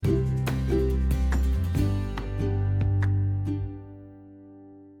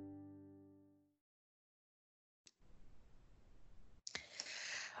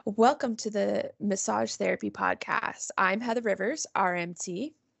Welcome to the Massage Therapy Podcast. I'm Heather Rivers,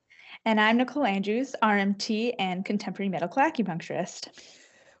 RMT. And I'm Nicole Andrews, RMT and contemporary medical acupuncturist.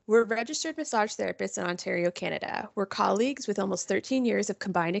 We're registered massage therapists in Ontario, Canada. We're colleagues with almost 13 years of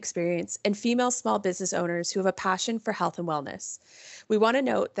combined experience and female small business owners who have a passion for health and wellness. We want to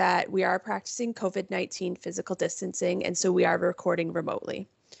note that we are practicing COVID-19 physical distancing, and so we are recording remotely.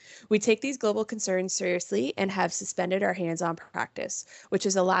 We take these global concerns seriously and have suspended our hands-on practice, which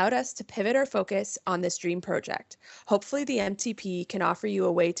has allowed us to pivot our focus on this dream project. Hopefully, the MTP can offer you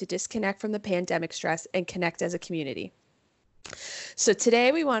a way to disconnect from the pandemic stress and connect as a community. So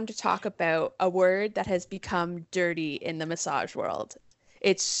today we wanted to talk about a word that has become dirty in the massage world.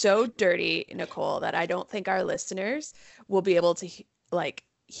 It's so dirty, Nicole, that I don't think our listeners will be able to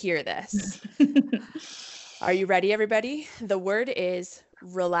hear this. Are you ready, everybody? The word is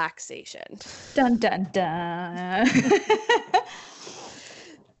relaxation. Dun, dun, dun.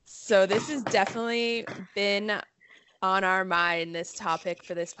 So this has definitely been on our mind, this topic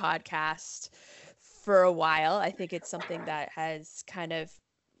for this podcast for a while. I think it's something that has kind of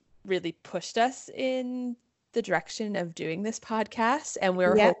really pushed us in the direction of doing this podcast. And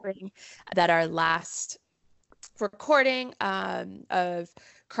we're hoping that our last recording of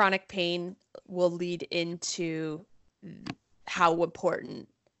chronic pain will lead into how important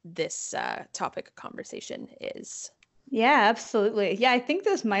this topic of conversation is. Yeah, absolutely. Yeah, I think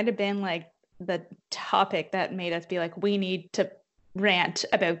this might have been like the topic that made us be like, we need to rant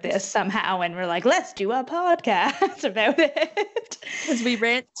about this somehow. And we're like, let's do a podcast about it. Because we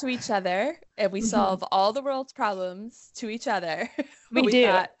rant to each other and we solve all the world's problems to each other. We do.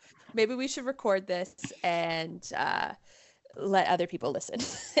 Thought maybe we should record this and let other people listen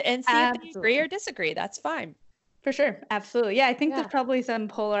and see if they agree or disagree. That's fine. For sure. Absolutely. Yeah, I think there's probably some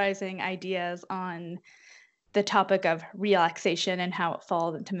polarizing ideas on the topic of relaxation and how it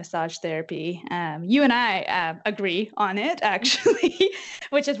falls into massage therapy. You and I agree on it, actually,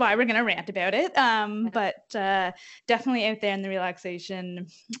 which is why we're going to rant about it. But definitely out there in the relaxation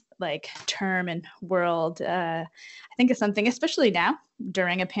term and world, I think it's something, especially now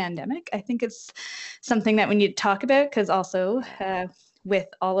during a pandemic, I think it's something that we need to talk about, because also with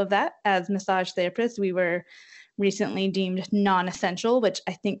all of that, as massage therapists, we were recently deemed non-essential, which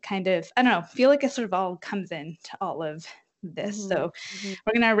I think feel like it sort of all comes into all of this. So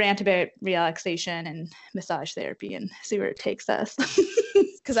we're going to rant about relaxation and massage therapy and see where it takes us.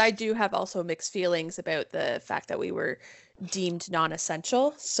 Because I do have also mixed feelings about the fact that we were deemed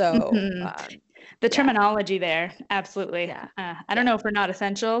non-essential. So the terminology there, absolutely. Yeah. I don't know if we're not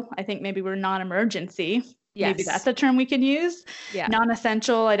essential. I think maybe we're non-emergency. Yes. Maybe that's a term we can use. Yeah.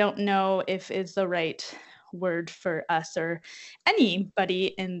 Non-essential, I don't know if is the right word for us or anybody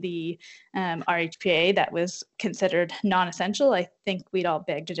in the RHPA that was considered non-essential. I think we'd all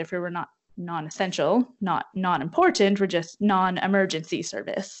beg to differ. We're not non-essential, not non-important. We're just non-emergency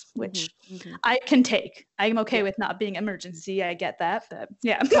service, which I can take. I'm okay with not being emergency. I get that, but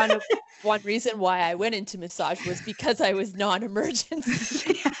yeah. Kind of one reason why I went into massage was because I was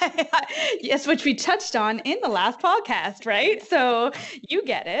non-emergency. Yes, which we touched on in the last podcast, right? So you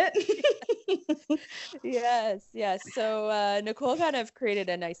get it. Yes. So Nicole kind of created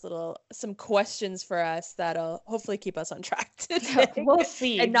a nice some questions for us that'll hopefully keep us on track today. We'll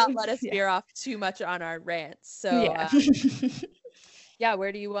see. And not let us veer off too much on our rants. So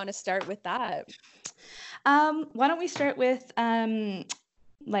where do you want to start with that? Why don't we start with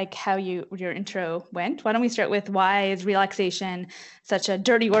how your intro went? Why don't we start with why is relaxation such a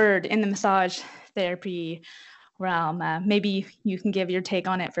dirty word in the massage therapy realm? Maybe you can give your take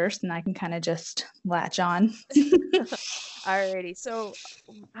on it first, and I can kind of just latch on. Alrighty. So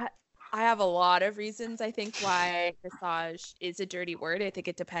I have a lot of reasons, I think, why massage is a dirty word. I think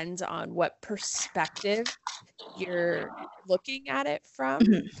it depends on what perspective you're looking at it from.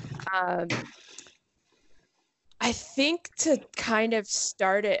 I think to kind of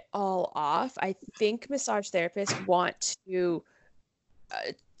start it all off, I think massage therapists want to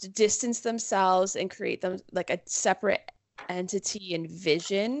distance themselves and create them like a separate entity and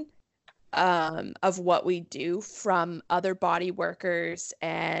vision of what we do from other body workers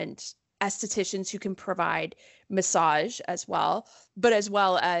and estheticians who can provide massage as well, but as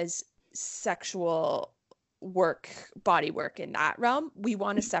well as sexual work, body work in that realm. We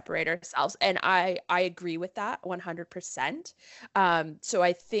want to separate ourselves. And I agree with that 100%. So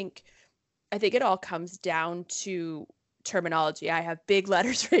I think it all comes down to terminology. I have big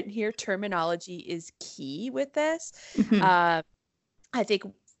letters written here. Terminology is key with this. I think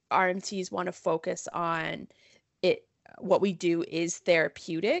RMTs want to focus on it. What we do is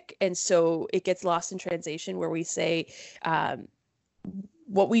therapeutic. And so it gets lost in translation where we say,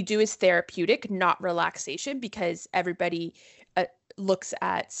 what we do is therapeutic, not relaxation, because everybody looks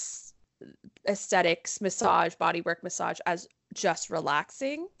at aesthetics, massage, bodywork massage as just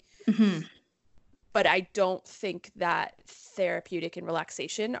relaxing. Mm-hmm. But I don't think that therapeutic and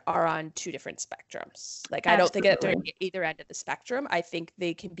relaxation are on two different spectrums. Like, I don't think that they're either end of the spectrum. I think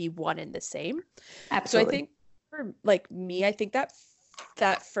they can be one and the same. Absolutely. So I think for like me, I think that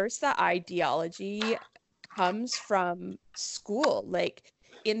that ideology comes from school, like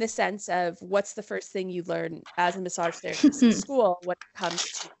in the sense of what's the first thing you learn as a massage therapist in school when it comes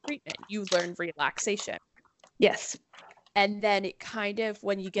to treatment? You learn relaxation. Yes. And then it kind of,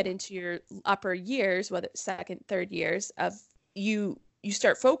 when you get into your upper years, whether it's second, third years of you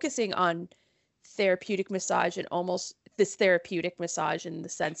start focusing on therapeutic massage, and almost this therapeutic massage in the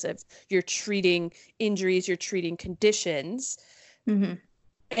sense of you're treating injuries, you're treating conditions, mm-hmm.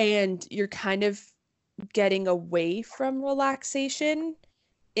 and you're kind of getting away from relaxation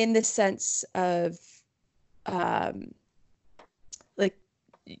in the sense of like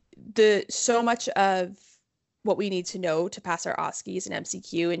so much of what we need to know to pass our OSCEs and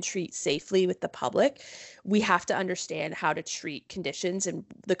MCQ and treat safely with the public, we have to understand how to treat conditions and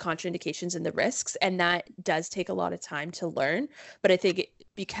the contraindications and the risks. And that does take a lot of time to learn. But I think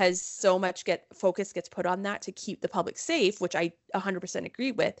because so much focus gets put on that to keep the public safe, which I 100%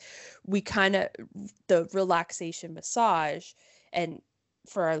 agree with, we kind of, the relaxation massage, and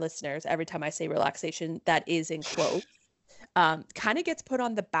for our listeners, every time I say relaxation, that is in quotes, kind of gets put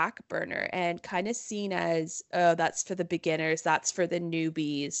on the back burner and kind of seen as, oh, that's for the beginners, that's for the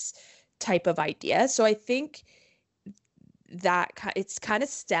newbies type of idea. So I think that it's kind of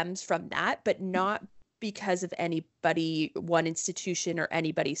stems from that, but not because of anybody, one institution, or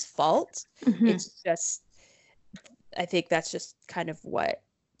anybody's fault. Mm-hmm. It's just, I think that's just kind of what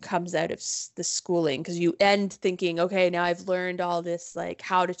comes out of the schooling, because you end thinking, okay, now I've learned all this, like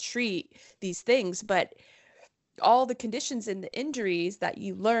how to treat these things, but all the conditions and the injuries that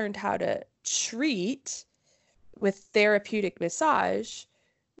you learned how to treat with therapeutic massage,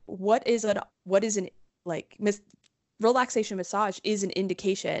 relaxation massage is an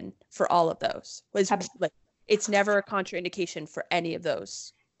indication for all of those. Like, it's never a contraindication for any of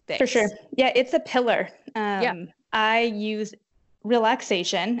those things. For sure. Yeah, it's a pillar. I use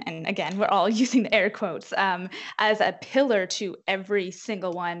relaxation, and again, we're all using the air quotes, as a pillar to every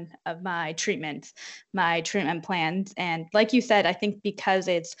single one of my treatment plans. And like you said, I think because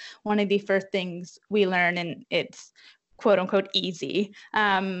it's one of the first things we learn and it's quote unquote easy,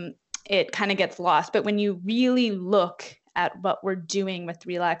 it kind of gets lost. But when you really look at what we're doing with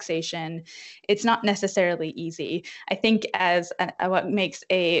relaxation, it's not necessarily easy. I think what makes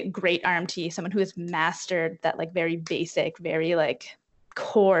a great RMT, someone who has mastered that like very basic, very like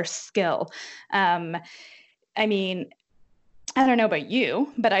core skill. I mean, I don't know about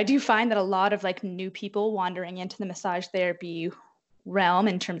you, but I do find that a lot of like new people wandering into the massage therapy realm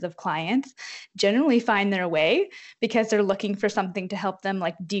in terms of clients generally find their way because they're looking for something to help them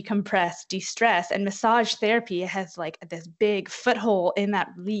like decompress, de-stress, and massage therapy has like this big foothold in that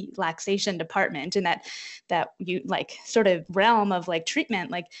relaxation department, and that you like sort of realm of like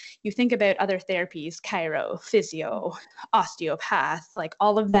treatment. Like you think about other therapies, chiro, physio, osteopath, like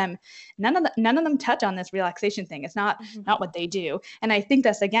all of them, none of them touch on this relaxation thing. It's not what they do. And I think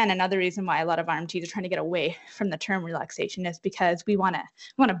that's again another reason why a lot of RMTs are trying to get away from the term relaxation, is because we want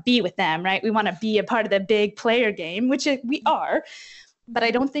to be with them, right? We want to be a part of the big player game, which we are. But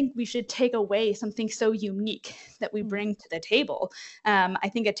I don't think we should take away something so unique that we bring to the table. I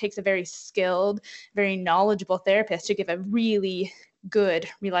think it takes a very skilled, very knowledgeable therapist to give a really good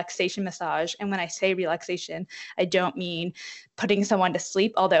relaxation massage. And when I say relaxation, I don't mean putting someone to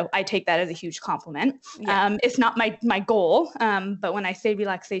sleep, although I take that as a huge compliment. Yeah. It's not my goal. But when I say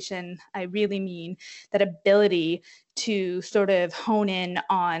relaxation, I really mean that ability to sort of hone in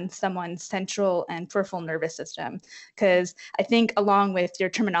on someone's central and peripheral nervous system. Because I think along with your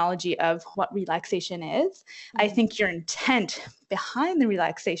terminology of what relaxation is, I think your intent behind the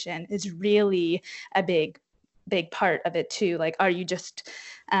relaxation is really a big part of it too. Like, are you just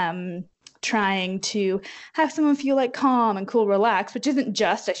trying to have someone feel like calm and cool, relaxed, which isn't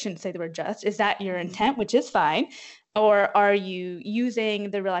just, I shouldn't say the word just, is that your intent, which is fine? Or are you using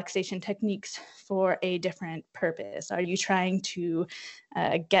the relaxation techniques for a different purpose? Are you trying to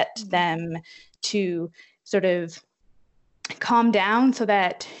get them to sort of calm down so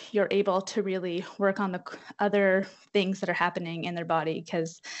that you're able to really work on the other things that are happening in their body.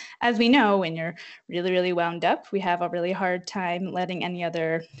 Because as we know, when you're really, really wound up, we have a really hard time letting any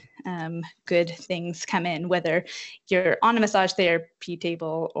other good things come in, whether you're on a massage therapy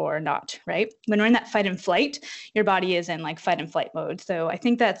table or not, right? When we're in that fight and flight, your body is in like fight and flight mode. So I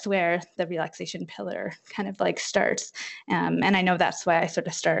think that's where the relaxation pillar kind of like starts. And I know that's why I sort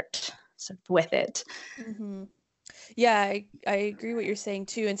of start with it. Mm-hmm. Yeah, I agree what you're saying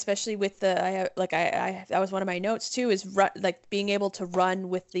too, and especially with the I that was one of my notes too, is like being able to run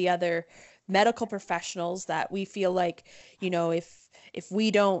with the other medical professionals that we feel like, if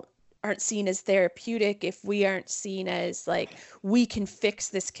we don't aren't seen as therapeutic, if we aren't seen as like we can fix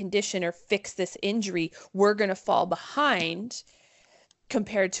this condition or fix this injury, we're going to fall behind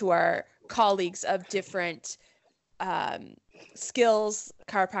compared to our colleagues of different um, skills,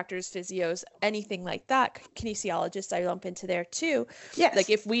 chiropractors, physios, anything like that. Kinesiologists, I lump into there too. Yes. Like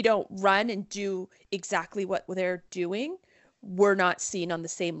if we don't run and do exactly what they're doing, we're not seen on the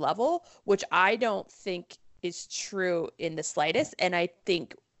same level, which I don't think is true in the slightest. And I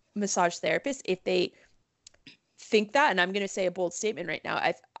think massage therapists, if they think that, and I'm going to say a bold statement right now,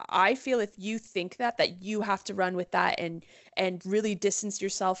 I feel if you think that you have to run with that and really distance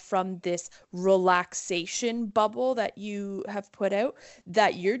yourself from this relaxation bubble that you have put out,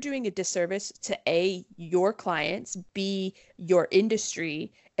 that you're doing a disservice to A, your clients, B, your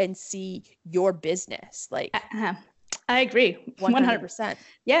industry, and C, your business. Like I agree 100%.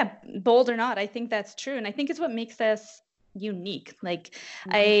 Yeah, bold or not, I think that's true, and I think it's what makes us unique. Like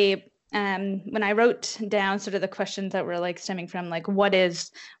when I wrote down sort of the questions that were like stemming from like why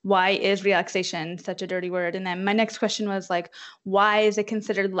is relaxation such a dirty word, and then my next question was like, why is it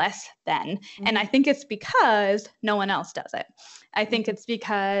considered less than? And I think it's because no one else does it. I think it's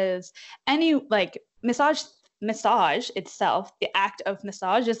because any like massage itself, the act of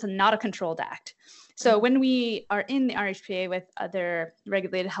massage, is not a controlled act. So when we are in the RHPA with other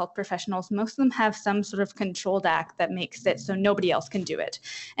regulated health professionals, most of them have some sort of controlled act that makes it so nobody else can do it.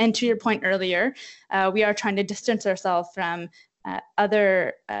 And to your point earlier, we are trying to distance ourselves from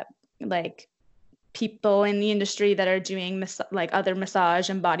other like people in the industry that are doing like other massage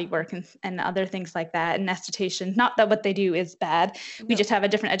and body work and other things like that, and esthetician. Not that what they do is bad. No. We just have a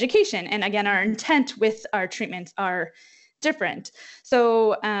different education. And again, our intent with our treatments are different.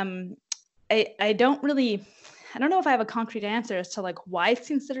 So I don't know if I have a concrete answer as to like why it's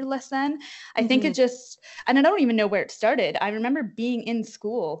considered less than. I think it just, and I don't even know where it started. I remember being in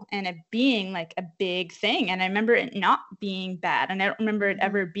school and it being like a big thing. And I remember it not being bad. And I don't remember it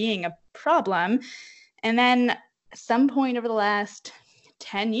ever being a problem. And then at some point over the last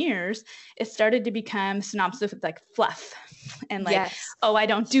 10 years, it started to become synonymous with like fluff and like, oh, I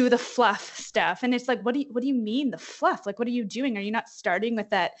don't do the fluff stuff. And it's like, what do you mean the fluff? Like, what are you doing? Are you not starting with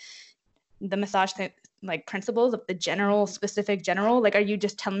the massage like principles of the specific general? Like, are you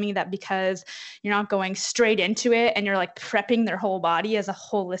just telling me that because you're not going straight into it and you're like prepping their whole body as a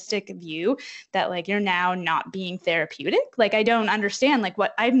holistic view, that like you're now not being therapeutic? Like, I don't understand. Like,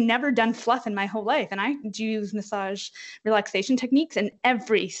 what, I've never done fluff in my whole life, and I use massage relaxation techniques in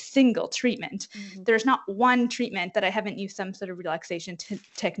every single treatment. There's not one treatment that I haven't used some sort of relaxation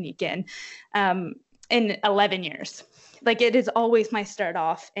technique in 11 years. Like, it is always my start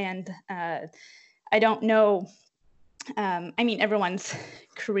off. And I don't know. I mean, everyone's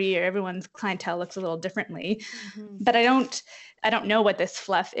career, everyone's clientele looks a little differently, but I don't know what this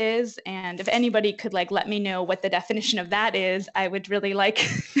fluff is. And if anybody could like let me know what the definition of that is, I would really like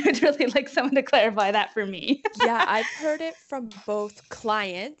someone to clarify that for me. Yeah, I've heard it from both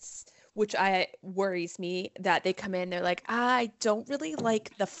clients, which worries me, that they come in, they're like, I don't really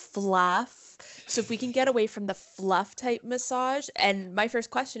like the fluff. So if we can get away from the fluff type massage, and my first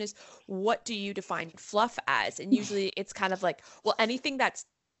question is, what do you define fluff as? And usually it's kind of like, well, anything that's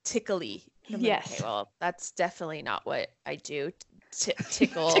tickly. Yes. Like, okay, well, that's definitely not what I do.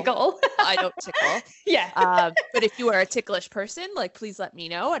 Tickle. Tickle. I don't tickle. Yeah. But if you are a ticklish person, like, please let me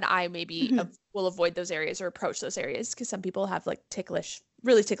know, and I maybe will avoid those areas or approach those areas, because some people have like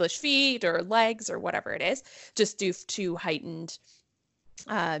really ticklish feet or legs or whatever it is, just due to heightened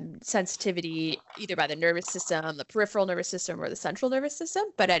sensitivity either by the nervous system, the peripheral nervous system, or the central nervous system.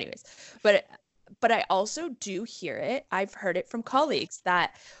 But anyways, but I also do hear it. I've heard it from colleagues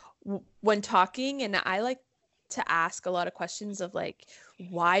that when talking, and I like to ask a lot of questions of like,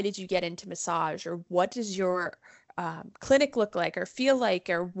 why did you get into massage, or what does your clinic look like or feel like,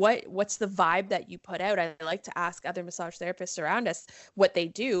 or what's the vibe that you put out? I like to ask other massage therapists around us what they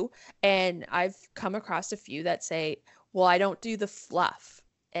do, and I've come across a few that say, well, I don't do the fluff.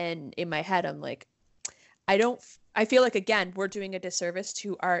 And in my head, I'm like, I feel like, again, we're doing a disservice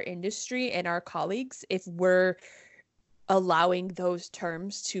to our industry and our colleagues if we're allowing those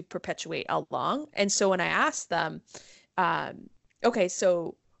terms to perpetuate along. And so when I asked them, okay,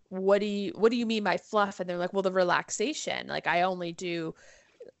 so what do you mean by fluff? And they're like, well, the relaxation, like I only do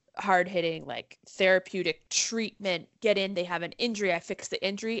hard hitting, like therapeutic treatment, get in, they have an injury, I fix the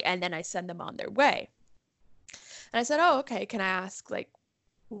injury, and then I send them on their way. And I said, oh, okay, can I ask like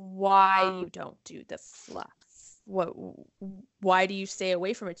why you don't do the fluff? Why do you stay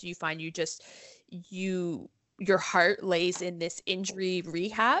away from it? Do you find your heart lays in this injury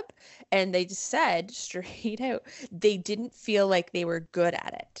rehab? And they just said straight out, they didn't feel like they were good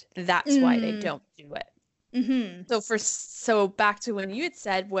at it. That's why they don't do it. So back to when you had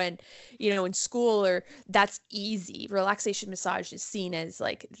said, when, in school, or that's easy, relaxation massage is seen as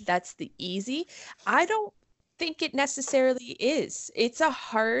like, that's the easy. I don't think it necessarily is. It's a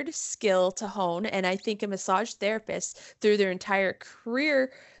hard skill to hone. And I think a massage therapist through their entire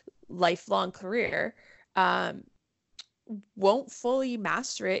career, lifelong career, won't fully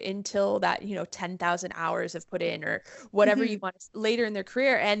master it until that 10,000 hours have put in, or whatever you want later in their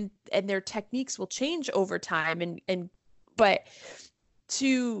career, and their techniques will change over time, but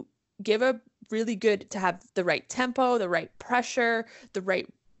to give a really good, to have the right tempo, the right pressure, the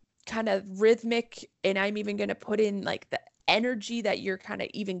right kind of rhythmic, and I'm even going to put in like the energy that you're kind of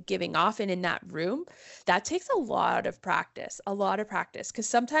even giving off in that room, that takes a lot of practice, because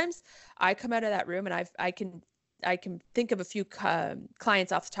sometimes I come out of that room and I can think of a few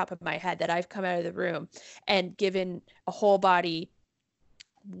clients off the top of my head that I've come out of the room and given a whole body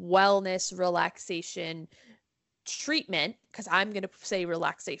wellness relaxation treatment, because I'm going to say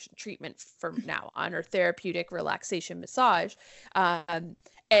relaxation treatment from now on, or therapeutic relaxation massage.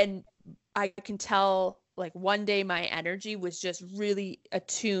 And I can tell, like, one day my energy was just really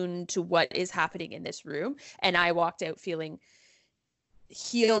attuned to what is happening in this room. And I walked out feeling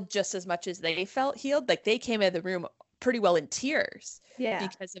healed just as much as they felt healed. Like, they came out of the room pretty well in tears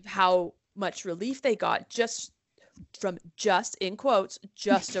because of how much relief they got just from, just in quotes,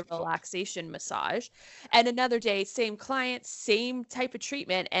 just a relaxation massage. And another day, same client, same type of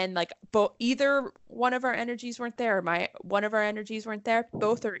treatment, and like either one of our energies weren't there, or one of our energies weren't there,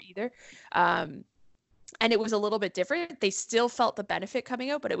 both or either. And it was a little bit different. They still felt the benefit coming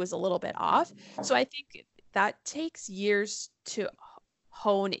out, but it was a little bit off. So I think that takes years to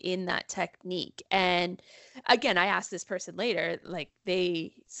hone in that technique. And again, I asked this person later, like,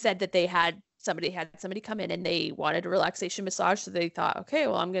 they said that they had somebody come in and they wanted a relaxation massage. So they thought, okay,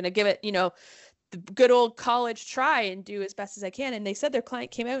 well, I'm going to give it, the good old college try and do as best as I can. And they said their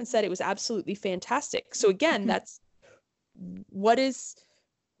client came out and said it was absolutely fantastic. So again, that's where's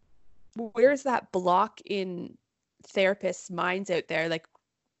that block in therapists' minds out there, like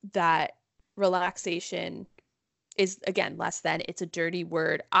that relaxation is, again, less than, it's a dirty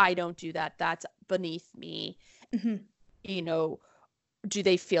word, I don't do that, that's beneath me. Do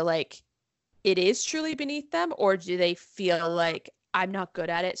they feel like it is truly beneath them, or do they feel like, I'm not good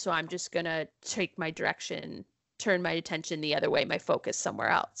at it, so I'm just gonna take my direction, turn my attention the other way, my focus somewhere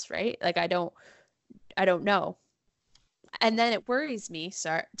else, right? Like, I don't know. And then it worries me,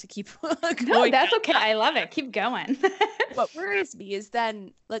 sorry to keep going. No, that's okay. I love it. Keep going. What worries me is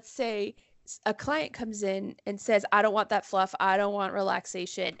then, let's say a client comes in and says, I don't want that fluff, I don't want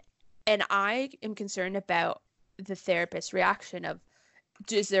relaxation. And I am concerned about the therapist's reaction of,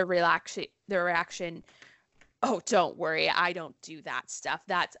 is their reaction, oh, don't worry, I don't do that stuff.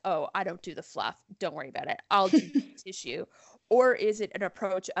 That's, oh, I don't do the fluff, don't worry about it, I'll do tissue. Or is it an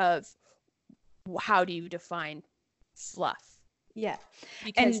approach of, how do you define fluff? Yeah.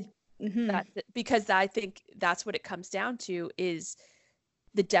 Because I think that's what it comes down to, is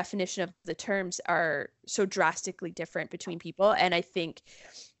the definition of the terms are so drastically different between people. And I think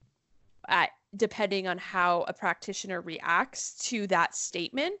depending on how a practitioner reacts to that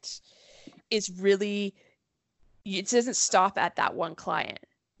statement is really, it doesn't stop at that one client.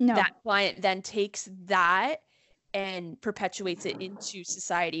 No. That client then takes that and perpetuates it into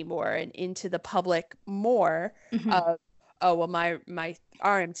society more and into the public more of, oh, well, my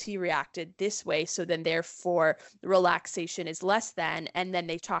RMT reacted this way, so then therefore the relaxation is less than. And then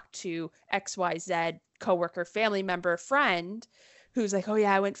they talk to XYZ coworker, family member, friend, who's like, oh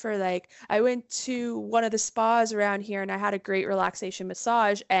yeah, I went to one of the spas around here and I had a great relaxation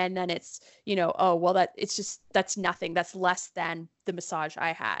massage. And then it's, oh, well, that's nothing. That's less than the massage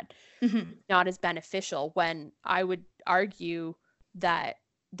I had. Not as beneficial, when I would argue that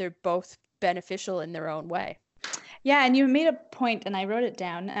they're both beneficial in their own way. Yeah, and you made a point, and I wrote it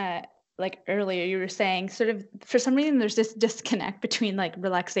down. like earlier you were saying, sort of for some reason there's this disconnect between like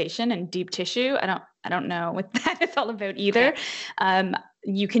relaxation and deep tissue. I don't know what that is all about either.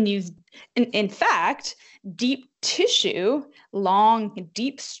 You can use, in fact, deep tissue, long,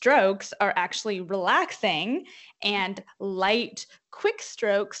 deep strokes are actually relaxing, and light, quick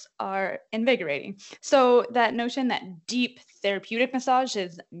strokes are invigorating. So that notion that deep therapeutic massage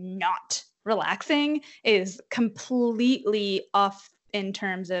is not relaxing is completely off in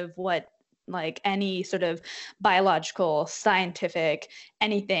terms of what like any sort of biological, scientific,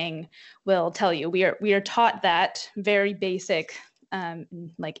 anything will tell you. We are taught that very basic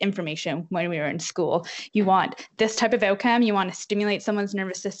like information when we were in school. You want this type of outcome. You want to stimulate someone's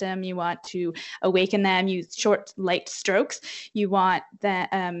nervous system. You want to awaken them. Use short, light strokes. You want that.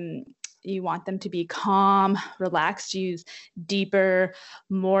 You want them to be calm, relaxed, use deeper,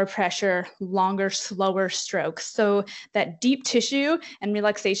 more pressure, longer, slower strokes. So that deep tissue and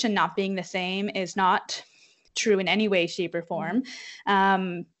relaxation not being the same is not true in any way, shape, or form.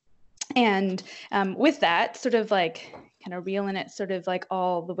 And with that, sort of like kind of reeling it sort of like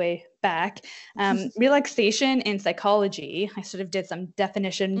all the way back, relaxation in psychology, I sort of did some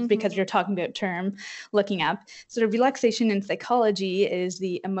definition because you're talking about term looking up. Sort of relaxation in psychology is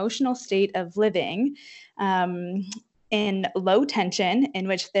the emotional state of living in low tension, in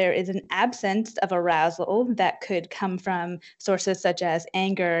which there is an absence of arousal that could come from sources such as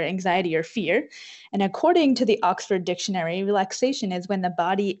anger, anxiety, or fear. And according to the Oxford Dictionary, relaxation is when the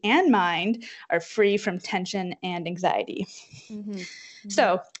body and mind are free from tension and anxiety.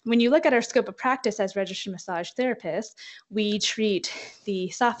 So when you look at our scope of practice as registered massage therapists, we treat the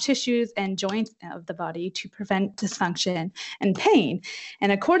soft tissues and joints of the body to prevent dysfunction and pain.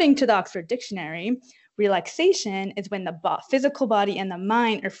 And according to the Oxford Dictionary, relaxation is when the physical body and the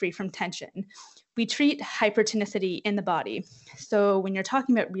mind are free from tension. We treat hypertonicity in the body. So when you're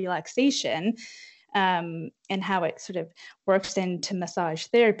talking about relaxation and how it sort of works into massage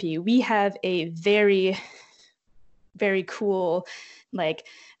therapy, we have a very, very cool, like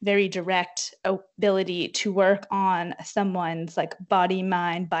very direct ability to work on someone's like body,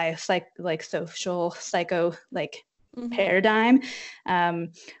 mind, like social, psycho, like paradigm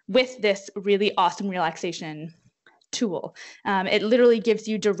with this really awesome relaxation tool. It literally gives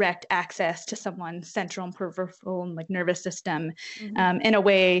you direct access to someone's central and peripheral and like nervous system in a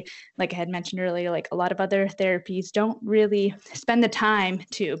way, like I had mentioned earlier, like a lot of other therapies don't really spend the time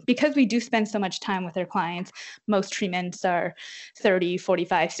to, because we do spend so much time with our clients. Most treatments are 30,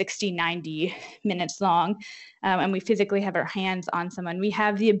 45, 60, 90 minutes long. And we physically have our hands on someone. We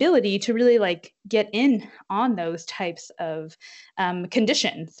have the ability to really like get in on those types of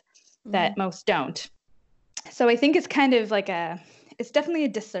conditions that most don't. So I think it's kind of like it's definitely a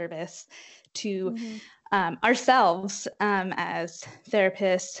disservice to ourselves as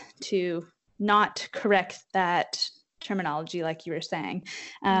therapists to not correct that terminology, like you were saying.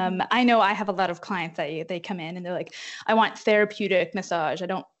 I know I have a lot of clients that they come in and they're like, I want therapeutic massage.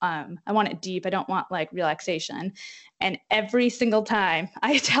 I want it deep. I don't want like relaxation. And every single time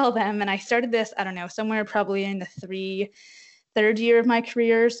I tell them, and I started this, I don't know, somewhere probably in the third year of my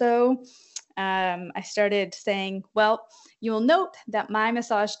career or so, I started saying, well, you will note that my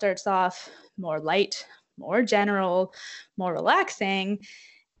massage starts off more light, more general, more relaxing.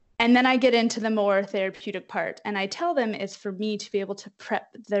 And then I get into the more therapeutic part. And I tell them it's for me to be able to prep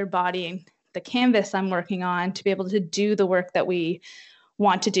their body, the canvas I'm working on, to be able to do the work that we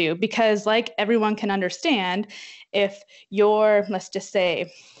want to do. Because like everyone can understand, if your, let's just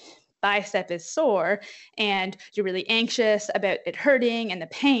say, bicep is sore and you're really anxious about it hurting and the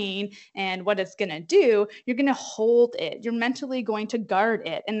pain and what it's going to do, you're going to hold it. You're mentally going to guard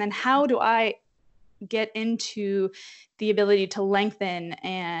it. And then how do I get into the ability to lengthen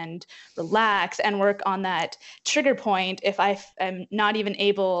and relax and work on that trigger point if I am not even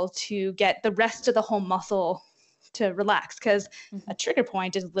able to get the rest of the whole muscle to relax? Because a trigger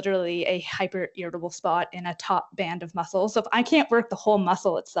point is literally a hyper irritable spot in a top band of muscles. So if I can't work the whole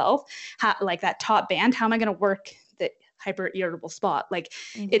muscle itself, like that top band, how am I going to work the hyper irritable spot? Like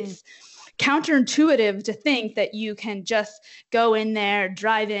it's counterintuitive to think that you can just go in there,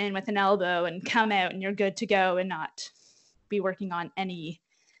 drive in with an elbow and come out and you're good to go and not be working on any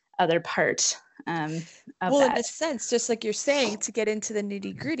other part of that. In a sense, just like you're saying, to get into the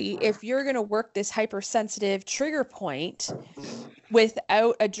nitty gritty, if you're going to work this hypersensitive trigger point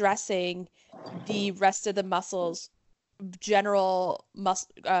without addressing the rest of the muscles, general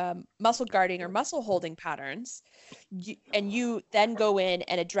muscle guarding or muscle holding patterns, and you then go in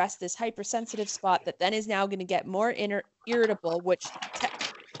and address this hypersensitive spot that then is now going to get more irritable, which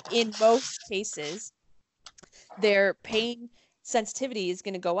in most cases their pain sensitivity is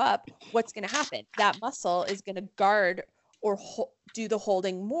going to go up, what's going to happen? That muscle is going to guard or do the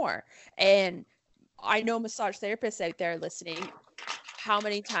holding more. And I know massage therapists out there listening. How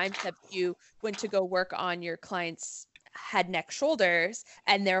many times have you went to go work on your client's head, neck, shoulders,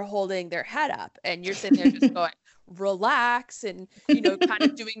 and they're holding their head up, and you're sitting there just going, relax, and kind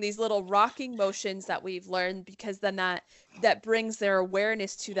of doing these little rocking motions that we've learned, because then that brings their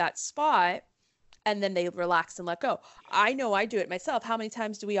awareness to that spot, and then they relax and let go. I know I do it myself. How many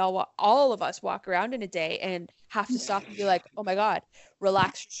times do we all of us walk around in a day and have to stop and be like, oh my God,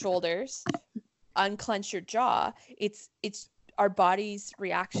 relax your shoulders, unclench your jaw. It's our body's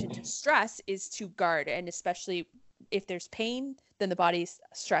reaction to stress is to guard, and especially if there's pain, then the body's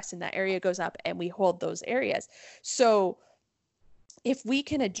stress in that area goes up, and we hold those areas. So if we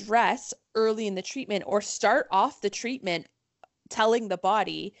can address early in the treatment, or start off the treatment telling the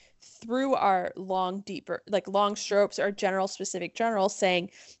body through our long strokes or general specific general, saying,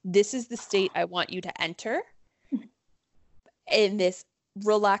 this is the state I want you to enter in this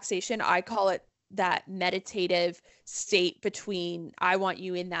relaxation. I call it that meditative state between, I want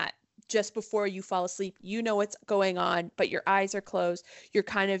you in that just before you fall asleep, what's going on, but your eyes are closed. You're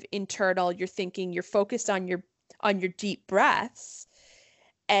kind of internal, you're thinking, you're focused on your deep breaths,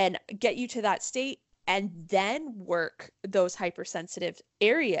 and get you to that state, and then work those hypersensitive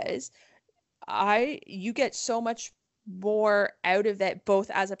areas. You get so much more out of it, both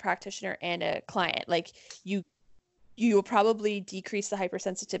as a practitioner and a client. Like you will probably decrease the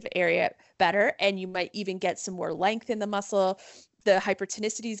hypersensitive area better, and you might even get some more length in the muscle. The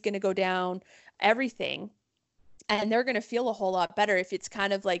hypertonicity is going to go down, everything. And they're going to feel a whole lot better if it's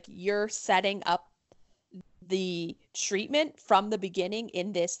kind of like you're setting up the treatment from the beginning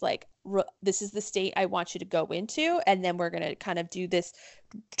in this, like, this is the state I want you to go into, and then we're going to kind of do this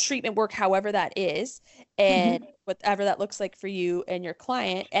treatment work, however that is, and whatever that looks like for you and your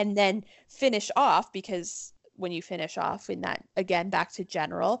client, and then finish off, because when you finish off in that, again, back to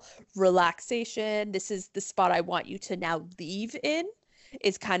general relaxation, this is the spot I want you to now leave in,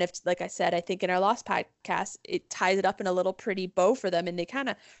 is kind of, like I said, I think in our last podcast, it ties it up in a little pretty bow for them, and they kind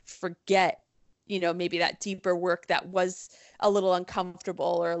of forget, maybe that deeper work that was a little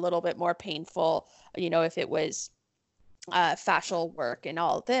uncomfortable or a little bit more painful, if it was fascial work and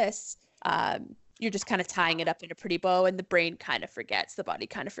all this, you're just kind of tying it up in a pretty bow, and the brain kind of forgets, the body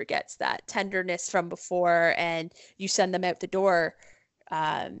kind of forgets that tenderness from before, and you send them out the door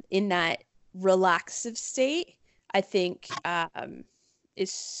in that relaxive state, I think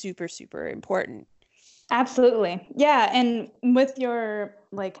is super, super important. Absolutely. Yeah. And with your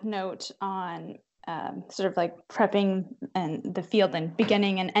note on sort of like prepping and the field and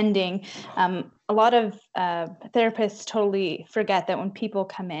beginning and ending, a lot of therapists totally forget that when people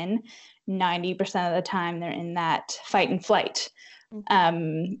come in, 90% of the time they're in that fight and flight.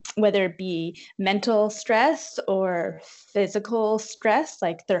 Whether it be mental stress or physical stress,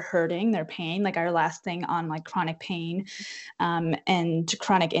 like they're hurting, they're pain, like our last thing on like chronic pain and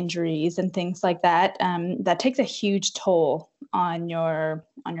chronic injuries and things like that, that takes a huge toll on your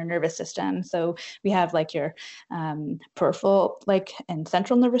nervous system. So we have like your peripheral and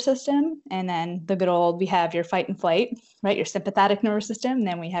central nervous system, and then the good old, we have your fight and flight, right? Your sympathetic nervous system, and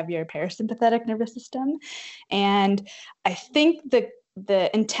then we have your parasympathetic nervous system. And I think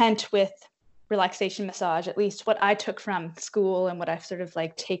the intent with relaxation massage, at least what I took from school and what I've sort of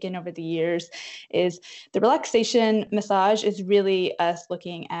like taken over the years, is the relaxation massage is really us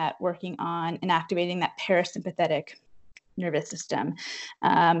looking at working on and activating that parasympathetic nervous system,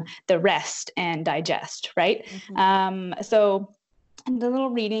 the rest and digest, right? So the little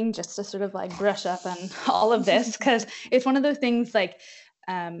reading, just to sort of like brush up on all of this, because it's one of those things like,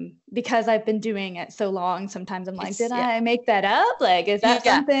 because I've been doing it so long, sometimes I'm like, did I make that up? Like, is that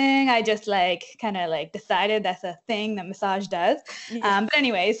something I just like kind of like decided that's a thing that massage does? But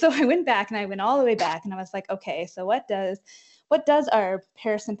anyway, so I went back and I went all the way back, and I was like, okay, so what does our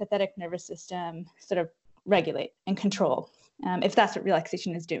parasympathetic nervous system sort of regulate and control, if that's what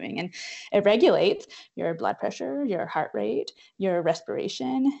relaxation is doing? And it regulates your blood pressure, your heart rate, your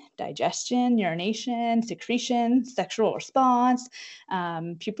respiration, digestion, urination, secretion, sexual response,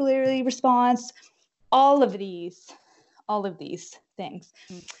 pupillary response, all of these things.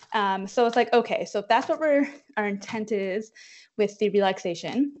 So it's like, okay, so if that's what our intent is with the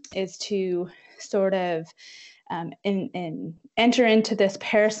relaxation, is to sort of enter into this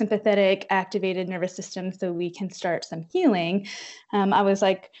parasympathetic activated nervous system so we can start some healing. I was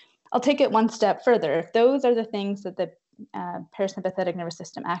like, I'll take it one step further. If those are the things that the parasympathetic nervous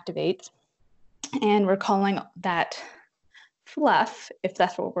system activates, and we're calling that fluff, if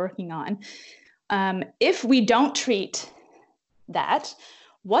that's what we're working on, if we don't treat that,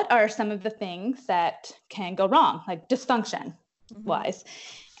 what are some of the things that can go wrong, like dysfunction wise?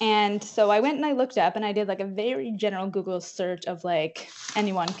 And so I went and I looked up and I did like a very general Google search of like,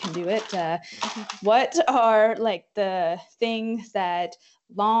 anyone can do it. What are like the things that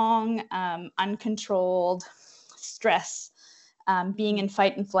long, uncontrolled stress, being in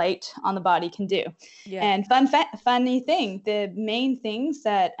fight and flight on the body can do? Yeah. And funny thing, the main things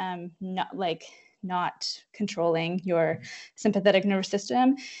that not controlling your sympathetic nervous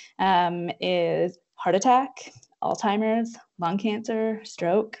system is heart attack, Alzheimer's, lung cancer,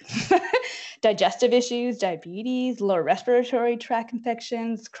 stroke, digestive issues, diabetes, lower respiratory tract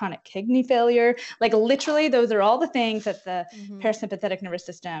infections, chronic kidney failure. Like literally, those are all the things that the parasympathetic nervous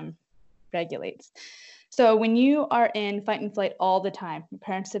system regulates. So when you are in fight and flight all the time, your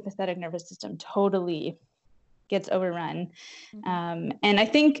parasympathetic nervous system totally gets overrun. And I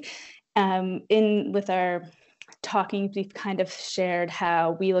think with our talking, we've kind of shared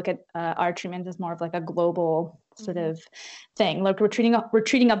how we look at our treatments as more of like a global sort of thing. Like we're treating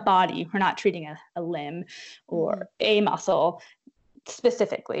a body, we're not treating a limb or a muscle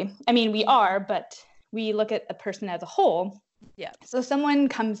specifically. I mean, we are, but we look at a person as a whole. Yeah. So someone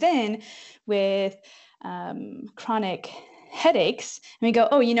comes in with chronic headaches and we go,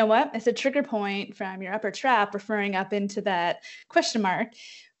 oh, you know what? It's a trigger point from your upper trap referring up into that question mark.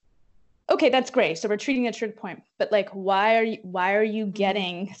 Okay, that's great. So we're treating a trigger point, but like, why are you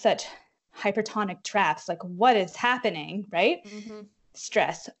getting such hypertonic traps? Like, what is happening, right?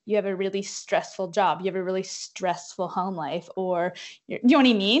 Stress. You have a really stressful job. You have a really stressful home life, or you know what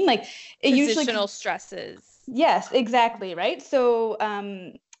I mean? Like, it positional stresses. Yes, exactly, right? So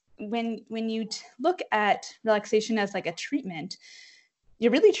when you look at relaxation as like a treatment,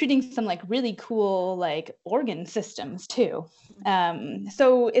 you're really treating some like really cool like organ systems too.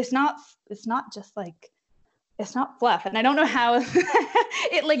 So it's not just like, it's not fluff. And I don't know how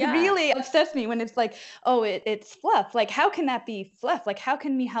it like really upsets me when it's like, oh, it's fluff. Like, how can that be fluff? Like, how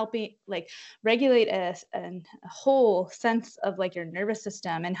can we helping like regulate a whole sense of like your nervous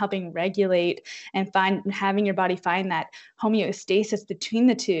system and helping regulate and having your body find that homeostasis between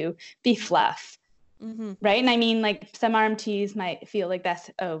the two be fluff? Right. And I mean, like some RMTs might feel like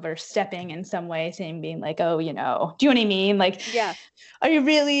that's overstepping in some way, saying being like, oh, you know, do you know what I mean? Like, are you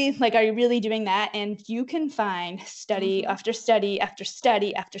really doing that? And you can find study after study after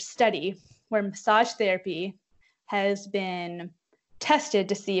study after study where massage therapy has been tested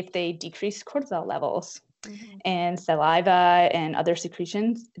to see if they decrease cortisol levels and saliva and other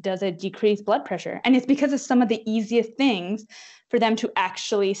secretions. Does it decrease blood pressure? And it's because of some of the easiest things for them to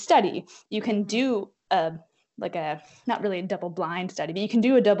actually study. You can do not really a double blind study, but you can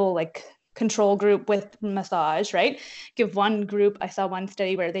do a double like control group with massage, right? Give one group, I saw one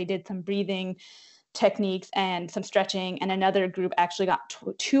study where they did some breathing techniques and some stretching, and another group actually got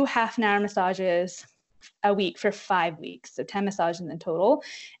two half-an-hour massages a week for 5 weeks, so 10 massages in total.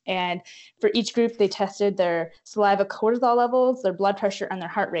 And for each group, they tested their saliva cortisol levels, their blood pressure, and their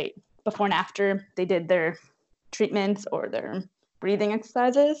heart rate before and after they did their treatments or their breathing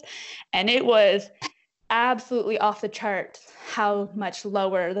exercises. And it was absolutely off the chart how much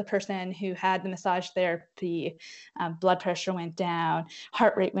lower the person who had the massage therapy, blood pressure went down,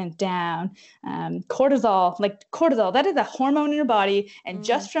 heart rate went down, cortisol, that is a hormone in your body. And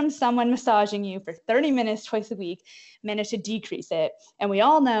just from someone massaging you for 30 minutes twice a week managed to decrease it. And we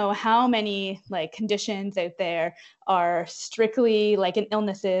all know how many like conditions out there are strictly like in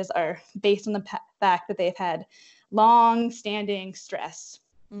illnesses are based on the fact that they've had long-standing stress.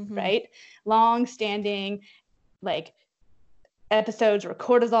 Right? Long-standing like episodes where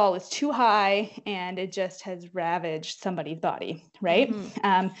cortisol is too high and it just has ravaged somebody's body, right?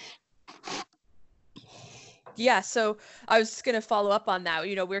 So I was just gonna follow up on that.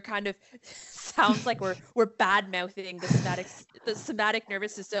 You know, we're kind of sounds like we're bad mouthing the somatic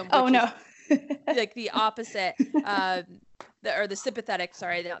nervous system. Oh no. Like the opposite. The sympathetic,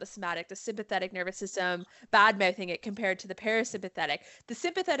 sorry, not the somatic, the sympathetic nervous system, bad mouthing it compared to the parasympathetic. The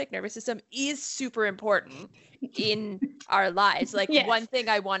sympathetic nervous system is super important in our lives. Like one thing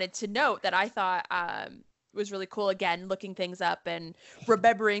I wanted to note that I thought was really cool, again, looking things up and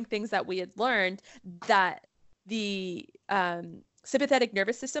remembering things that we had learned, that the sympathetic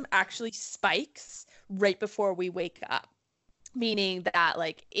nervous system actually spikes right before we wake up. Meaning that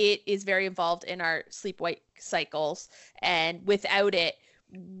like it is very involved in our sleep-wake cycles, and without it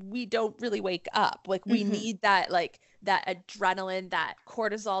we don't really wake up. Like we need that like that adrenaline, that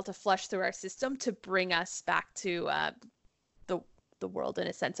cortisol to flush through our system to bring us back to the world in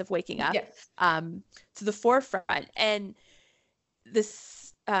a sense of waking up to the forefront. And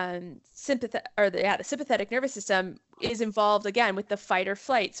this the sympathetic nervous system is involved again with the fight or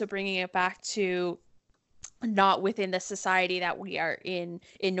flight. So bringing it back to not within the society that we are in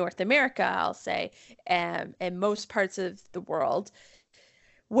North America, I'll say, and most parts of the world,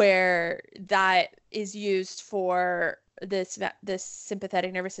 where that is used for this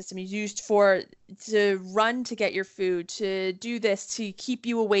sympathetic nervous system is used for to run to get your food, to do this to keep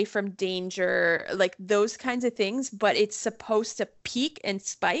you away from danger, like those kinds of things, but it's supposed to peak and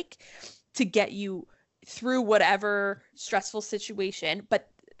spike to get you through whatever stressful situation. But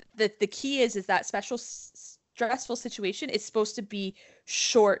the key is that stressful situation is supposed to be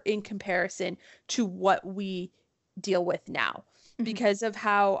short in comparison to what we deal with now, because of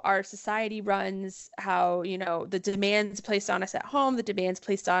how our society runs, how, the demands placed on us at home, the demands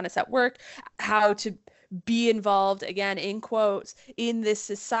placed on us at work, how to be involved, again, in quotes, in this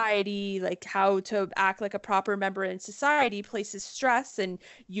society, like how to act like a proper member in society places stress, and,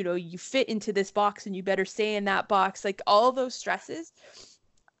 you fit into this box and you better stay in that box. Like all those stresses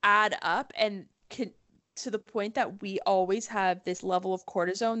add up and to the point that we always have this level of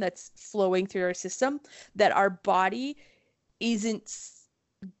cortisone that's flowing through our system that our body isn't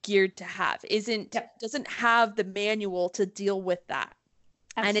geared to have, doesn't have the manual to deal with that.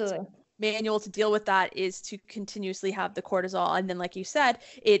 Absolutely. And its manual to deal with that is to continuously have the cortisol. And then, like you said,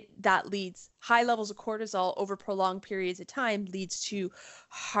 that leads high levels of cortisol over prolonged periods of time leads to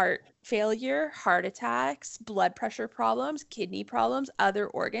heart failure, heart attacks, blood pressure problems, kidney problems, other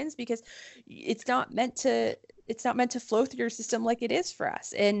organs, because it's not meant to flow through your system like it is for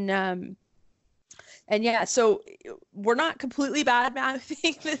us. And yeah, so we're not completely bad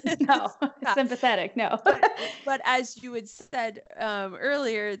mouthing. No, sympathetic, no. but as you had said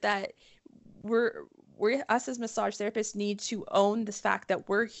earlier, that we're us as massage therapists need to own this fact that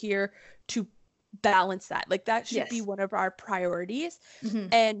we're here to balance that. Like that should be one of our priorities.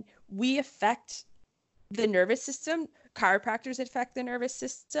 And we affect the nervous system. Chiropractors affect the nervous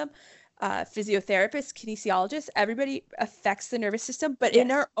system. Physiotherapists, kinesiologists, everybody affects the nervous system, but in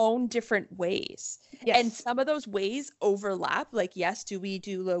our own different ways. And some of those ways overlap. Like, yes, do we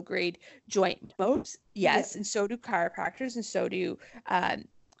do low grade joint mobs? Yes. And so do chiropractors, and so do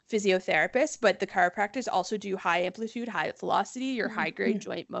physiotherapists, but the chiropractors also do high amplitude, high velocity, or high grade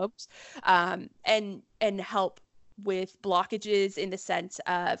joint mobs, and help with blockages in the sense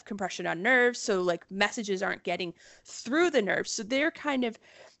of compression on nerves. So like messages aren't getting through the nerves. So they're kind of,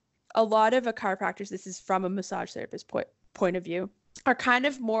 a lot of a chiropractors, this is from a massage therapist point of view, are kind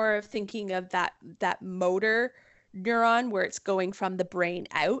of more of thinking of that motor neuron where it's going from the brain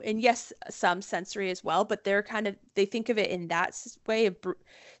out. And yes, some sensory as well, but they think of it in that way of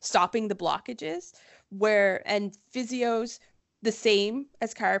stopping the blockages, and physios the same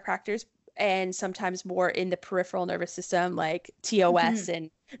as chiropractors, and sometimes more in the peripheral nervous system, like TOS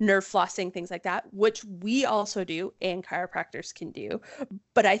and nerve flossing, things like that, which we also do and chiropractors can do.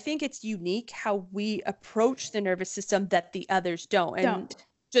 But I think it's unique how we approach the nervous system that the others don't. And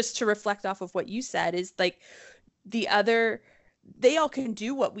just to reflect off of what you said is like they all can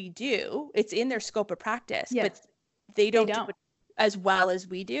do what we do. It's in their scope of practice, but they don't do it as well as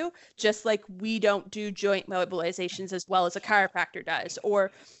we do, just like we don't do joint mobilizations as well as a chiropractor does, or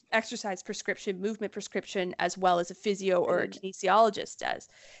exercise prescription, movement prescription as well as a physio or a kinesiologist does.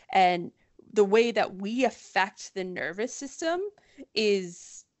 And the way that we affect the nervous system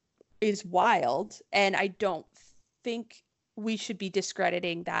is wild, and I don't think we should be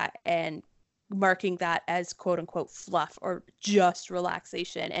discrediting that and marking that as quote unquote fluff or just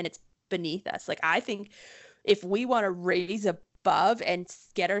relaxation and it's beneath us. Like, I think if we want to raise above and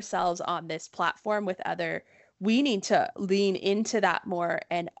get ourselves on this platform with we need to lean into that more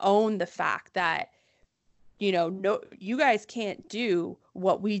and own the fact that, no, you guys can't do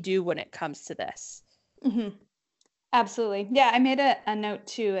what we do when it comes to this. Absolutely. Yeah, I made a note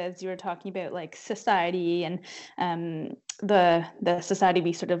too, as you were talking about like society and the society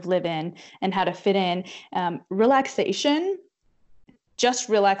we sort of live in and how to fit in. Relaxation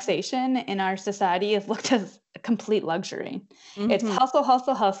in our society is looked as a complete luxury. It's hustle,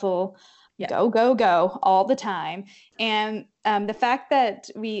 hustle, hustle, go, go, go all the time. And the fact that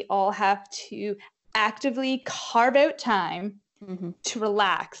we all have to actively carve out time to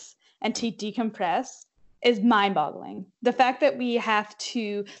relax and to decompress is mind-boggling. The fact that we have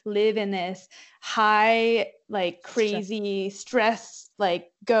to live in this high, like crazy stress,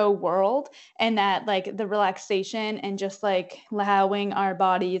 like go world, and that like the relaxation and just like allowing our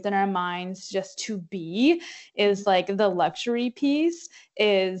bodies and our minds just to be is like the luxury piece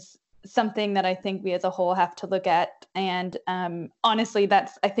is something that I think we as a whole have to look at. And honestly,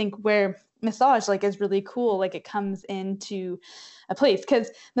 that's, I think, where massage like is really cool. Like it comes into a place,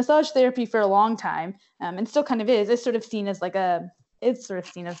 because massage therapy for a long time, and still kind of is sort of seen as like a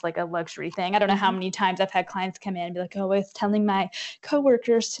luxury thing. I don't know how many times I've had clients come in and be like, oh, I was telling my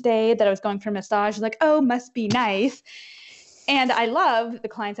coworkers today that I was going for a massage. Like, oh, must be nice. And I love the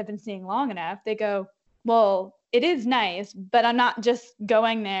clients I've been seeing long enough. They go, well, it is nice, but I'm not just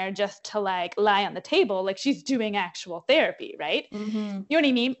going there just to like lie on the table. Like she's doing actual therapy, right? Mm-hmm. You know what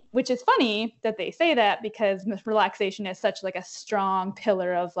I mean? Which is funny that they say that, because relaxation is such like a strong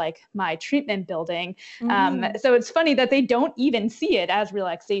pillar of like my treatment building. So it's funny that they don't even see it as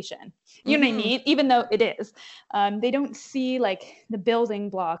relaxation. You know what I mean? Even though it is, they don't see like the building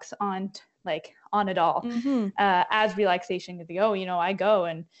blocks on it all as relaxation. They go, oh, I go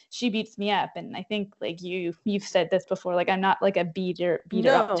and she beats me up. And I think like you've said this before, like I'm not like a beater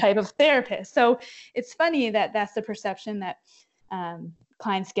up type of therapist. So it's funny that that's the perception that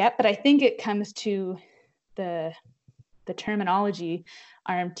clients get. But I think it comes to the terminology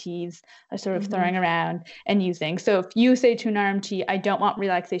RMTs are sort of throwing around and using. So if you say to an RMT, I don't want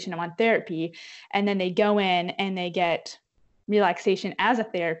relaxation, I want therapy, and then they go in and they get relaxation as a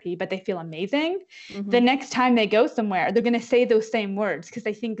therapy, but they feel amazing, the next time they go somewhere, they're going to say those same words because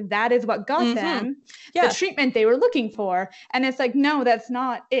they think that is what got them the treatment they were looking for. And it's like, no, that's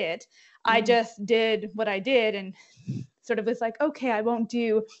not it. I just did what I did and sort of was like, okay, I won't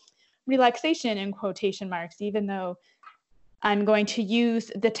do relaxation in quotation marks, even though I'm going to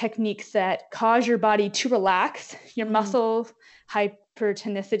use the techniques that cause your body to relax, your muscle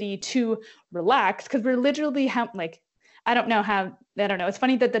hypertonicity to relax, because we're literally I don't know. It's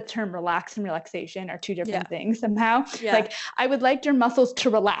funny that the term relax and relaxation are two different things somehow. Like I would like your muscles to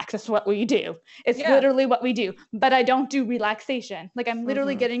relax. That's what we do. It's literally what we do, but I don't do relaxation. Like I'm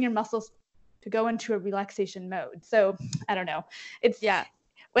literally getting your muscles to go into a relaxation mode. So I don't know.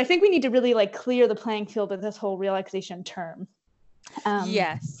 I think we need to really like clear the playing field with this whole relaxation term.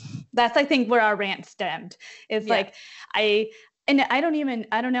 That's, I think, where our rant stemmed. It's like, I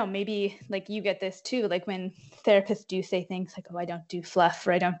don't know, maybe like you get this too, like when therapists do say things like, oh, I don't do fluff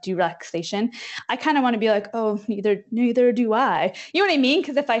or I don't do relaxation, I kind of want to be like, oh, neither do I. You know what I mean?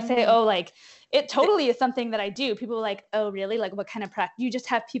 Because if I say, oh, like it totally is something that I do, people are like, oh, really? Like what kind of practice? You just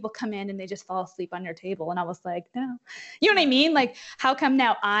have people come in and they just fall asleep on your table. And I was like, no. You know what I mean? Like how come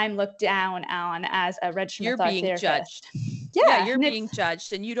now I'm looked down on as a registered massage therapist? You're being judged. Yeah, you're being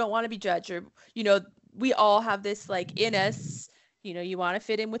judged and you don't want to be judged. Or, we all have this like in us, you want to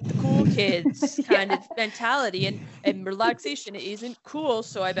fit in with the cool kids kind of mentality, and relaxation isn't cool,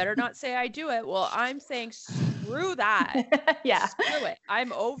 so I better not say I do it. Well, I'm saying screw that. Screw it.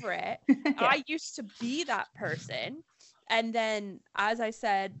 I'm over it. I used to be that person. And then, as I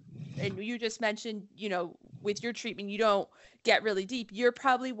said, and you just mentioned, with your treatment, you don't get really deep. You're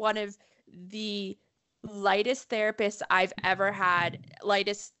probably one of the lightest therapists I've ever had,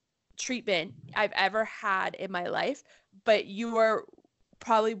 lightest treatment I've ever had in my life, but you are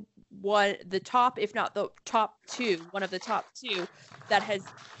probably one of the top, if not the top two, one of the top two that has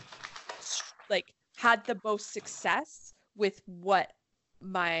like had the most success with what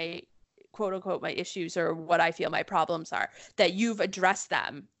my quote unquote my issues or what I feel my problems are, that you've addressed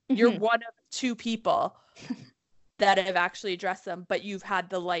them. You're one of two people that have actually addressed them, but you've had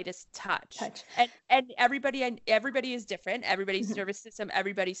the lightest touch. And everybody is different. Everybody's nervous system,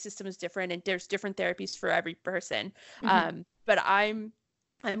 everybody's system is different, and there's different therapies for every person. But I'm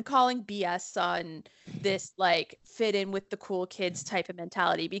calling BS on this like fit in with the cool kids type of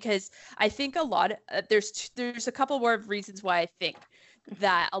mentality, because I think a lot of, there's a couple more reasons why I think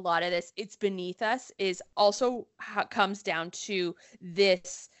that a lot of this, it's beneath us, is also how it comes down to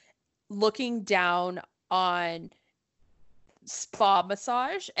this looking down on spa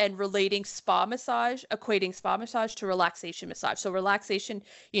massage and relating spa massage, equating spa massage to relaxation massage. So relaxation,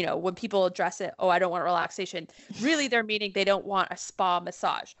 when people address it, oh, I don't want relaxation, really they're meaning they don't want a spa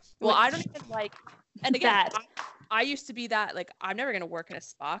massage. Well, I don't even like, and again, I used to be that, like, I'm never going to work in a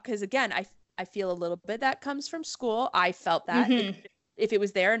spa, because again, I feel a little bit that comes from school. I felt that if it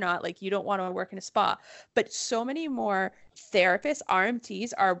was there or not, like, you don't want to work in a spa. But so many more therapists,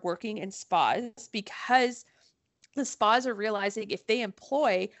 RMTs, are working in spas because the spas are realizing if they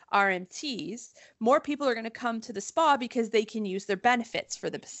employ RMTs, more people are going to come to the spa because they can use their benefits for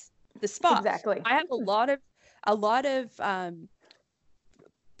the spa. Exactly. I have a lot of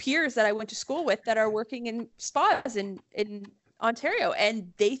peers that I went to school with that are working in spas in Ontario,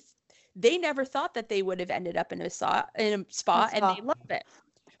 and they never thought that they would have ended up in a spa, and they love it.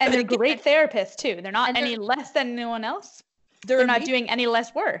 And they're great therapists too. They're not any less than anyone else. they're not doing any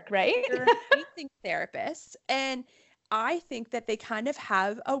less work, right? They're amazing therapists. And I think that they kind of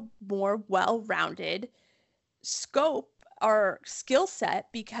have a more well-rounded scope or skill set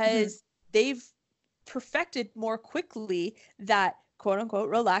because they've perfected more quickly that quote unquote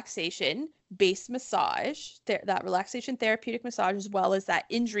relaxation based massage, that relaxation therapeutic massage, as well as that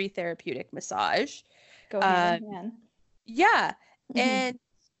injury therapeutic massage. Go hand in hand. Yeah. And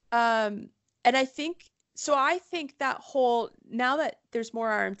I think so. I think that now that there's more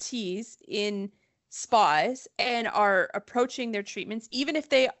RMTs in spas and are approaching their treatments, even if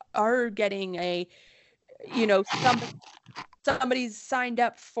they are getting somebody's signed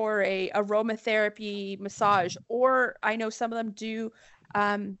up for a aromatherapy massage, or I know some of them do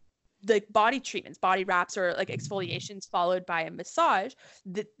like body treatments, body wraps, or like exfoliations followed by a massage,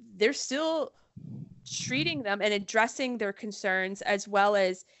 that they're still treating them and addressing their concerns, as well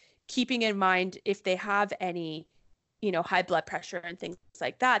as keeping in mind if they have any, high blood pressure and things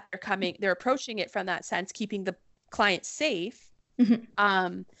like that. They're approaching it from that sense, keeping the client safe.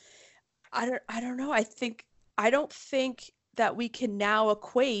 I don't know. I don't think that we can now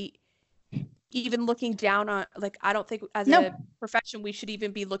equate even looking down on, like, I don't think as a profession we should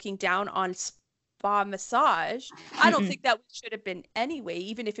even be looking down on spa massage. I don't think that we should have been anyway,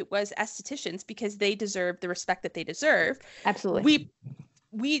 even if it was estheticians, because they deserve the respect that they deserve. Absolutely.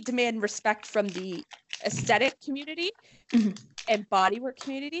 We demand respect from the aesthetic community and bodywork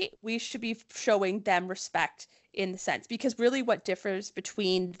community. We should be showing them respect in the sense, because really what differs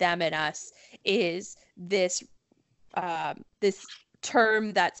between them and us is this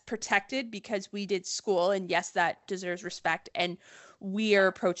term that's protected because we did school, and yes, that deserves respect, and we are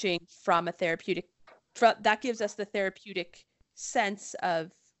approaching from a therapeutic, that gives us the therapeutic sense of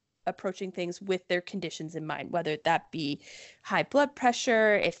approaching things with their conditions in mind, whether that be high blood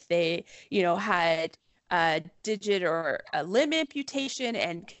pressure, if they had a digit or a limb amputation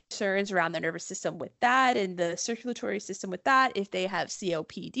and concerns around the nervous system with that and the circulatory system with that, if they have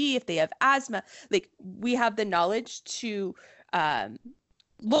COPD, if they have asthma, like, we have the knowledge to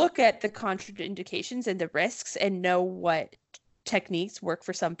look at the contraindications and the risks and know what techniques work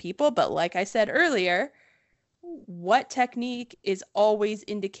for some people. But like I said earlier, what technique is always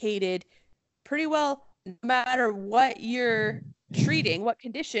indicated pretty well, no matter what you're treating, what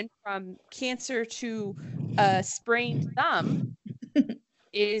condition, from cancer to a sprained thumb,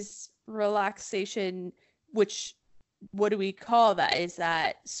 is relaxation, which, what do we call that? Is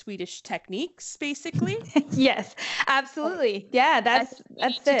that Swedish techniques, basically? Yes, absolutely. Yeah, that's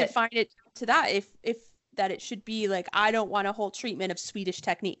it. To define it to that, if that it should be like, I don't want a whole treatment of Swedish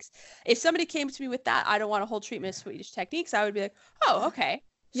techniques. If somebody came to me with that, I don't want a whole treatment of Swedish techniques, I would be like, oh, okay.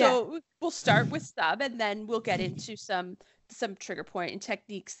 So we'll start with some, and then we'll get into some trigger point and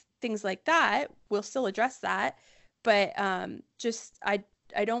techniques, things like that. We'll still address that. But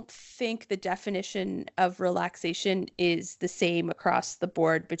I don't think the definition of relaxation is the same across the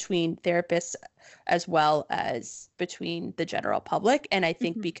board between therapists as well as between the general public. And I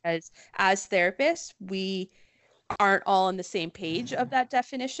think because as therapists, we aren't all on the same page of that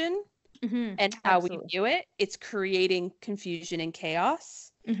definition and how we view it, it's creating confusion and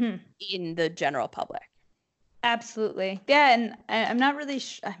chaos in the general public. Absolutely. Yeah. And I'm not really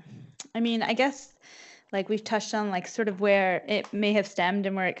I mean, I guess, like, we've touched on, like, sort of where it may have stemmed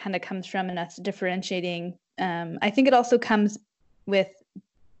and where it kind of comes from, and us differentiating. I think it also comes with,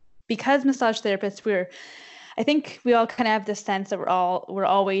 because massage therapists, I think we all kind of have this sense that we're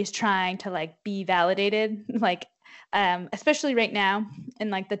always trying to, like, be validated, like, especially right now in,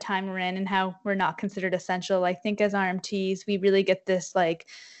 like, the time we're in and how we're not considered essential. I think as RMTs, we really get this, like,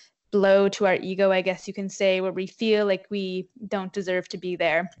 blow to our ego, I guess you can say, where we feel like we don't deserve to be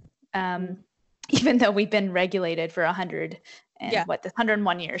there. Even though we've been regulated for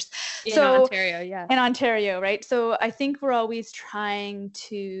 101 years. In Ontario, yeah. In Ontario, right? So I think we're always trying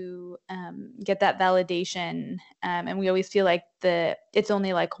to get that validation, and we always feel like it's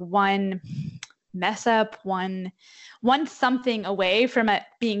only like one mess up, one something away from it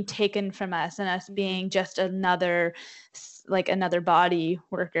being taken from us and us being just another body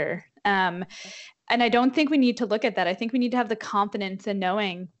worker. And I don't think we need to look at that. I think we need to have the confidence in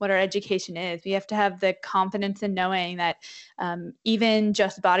knowing what our education is. We have to have the confidence in knowing that even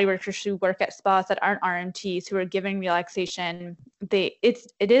just body workers who work at spas that aren't RMTs, who are giving relaxation, it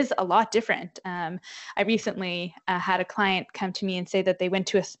is a lot different. I recently had a client come to me and say that they went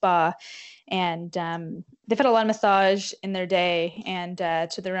to a spa and they've had a lot of massage in their day, and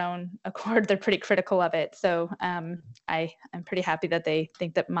to their own accord, they're pretty critical of it. So I'm pretty happy that they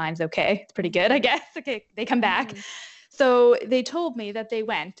think that mine's okay. It's pretty good, I guess. Okay, they come back. So they told me that they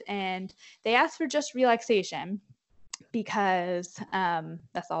went and they asked for just relaxation, because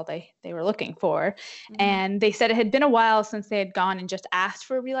that's all they were looking for. And they said it had been a while since they had gone and just asked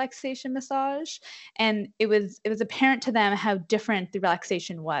for a relaxation massage, and it was apparent to them how different the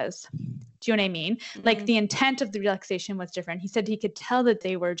relaxation was. Do you know what I mean? Like the intent of the relaxation was different. He said he could tell that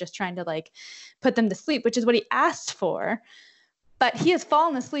they were just trying to like put them to sleep, which is what he asked for. But he has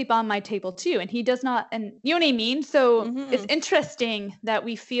fallen asleep on my table too, and he does not. And you know what I mean? So it's interesting that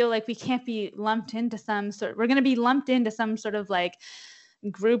we feel like we can't be lumped into some sort. We're going to be lumped into some sort of like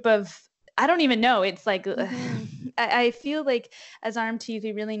group of, I don't even know. It's like, I feel like as RMTs,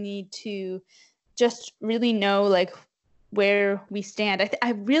 we really need to just really know like where we stand.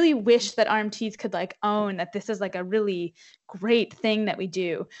 I really wish that RMTs could like own that this is like a really great thing that we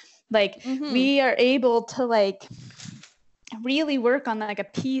do. Like we are able to like really work on like a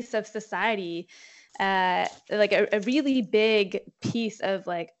piece of society, like a really big piece of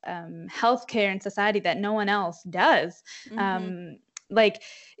like healthcare in society that no one else does. Like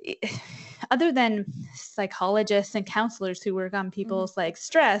other than psychologists and counselors who work on people's like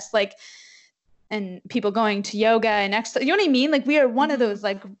stress, like, and people going to yoga and exercise, you know what I mean? Like we are one of those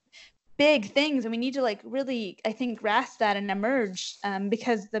like big things, and we need to like really, I think, grasp that and emerge,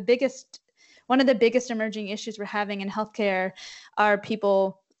 because one of the biggest emerging issues we're having in healthcare are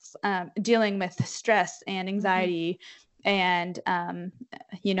people dealing with stress and anxiety and,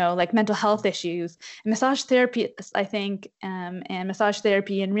 you know, like mental health issues. And massage therapy, I think, and massage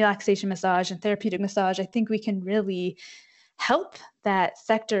therapy and relaxation massage and therapeutic massage, I think we can really help that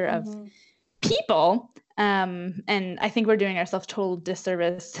sector of people. And I think we're doing ourselves total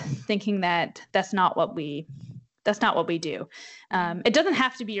disservice thinking that that's not what we do. It doesn't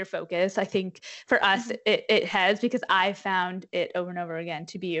have to be your focus. I think for us, it has, because I found it over and over again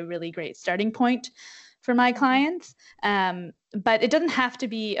to be a really great starting point for my clients. But it doesn't have to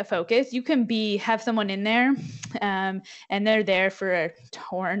be a focus. You can have someone in there, and they're there for a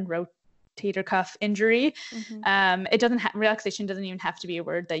torn rotator cuff injury. Relaxation doesn't even have to be a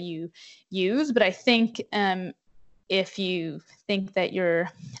word that you use. But I think if you think that you're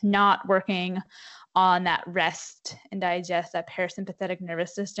not working on that rest and digest, that parasympathetic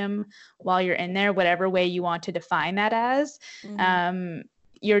nervous system while you're in there, whatever way you want to define that as,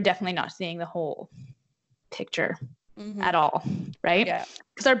 you're definitely not seeing the whole picture at all, right? Yeah.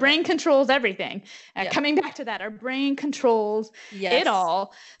 Because our brain controls everything. Coming back to that, our brain controls it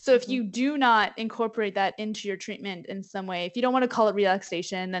all. So if you do not incorporate that into your treatment in some way, if you don't want to call it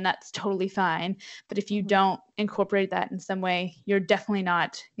relaxation, then that's totally fine. But if you don't incorporate that in some way, you're definitely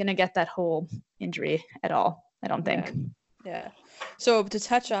not going to get that whole injury at all, I don't think. Yeah. So to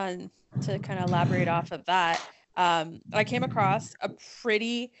kind of elaborate off of that, I came across a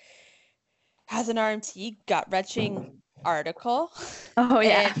pretty, as an RMT, gut-wrenching article. Oh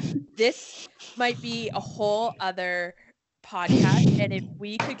yeah. And this might be a whole other podcast, and if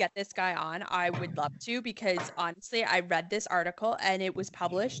we could get this guy on, I would love to, because honestly, I read this article and it was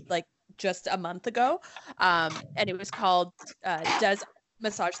published like just a month ago, and it was called Does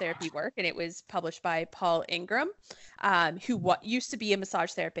Massage Therapy Work? And it was published by Paul Ingram, who used to be a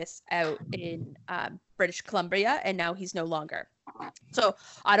massage therapist out in British Columbia, and now he's no longer. So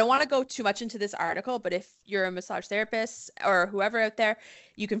I don't want to go too much into this article, but if you're a massage therapist or whoever out there,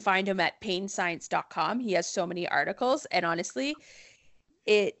 you can find him at painscience.com. He has so many articles, and honestly,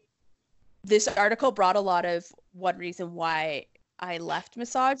 this article brought a lot of one reason why I left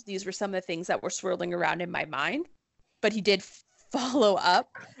massage. These were some of the things that were swirling around in my mind, but he did follow up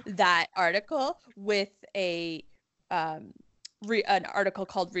that article with an article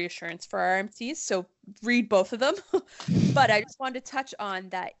called Reassurance for RMTs. So read both of them. But I just wanted to touch on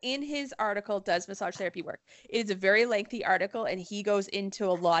that in his article, Does Massage Therapy Work? It is a very lengthy article, and he goes into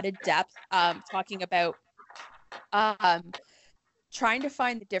a lot of depth, talking about trying to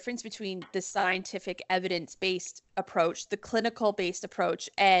find the difference between the scientific evidence-based approach, the clinical-based approach,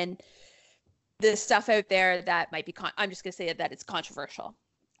 and the stuff out there that might be, I'm just going to say that it's controversial.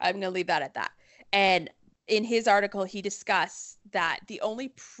 I'm going to leave that at that. And in his article, he discussed that the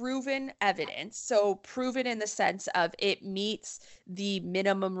only proven evidence, so proven in the sense of it meets the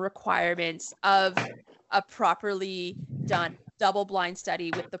minimum requirements of a properly done double-blind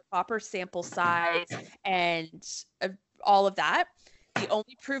study with the proper sample size and all of that, the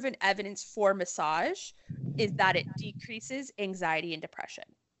only proven evidence for massage is that it decreases anxiety and depression.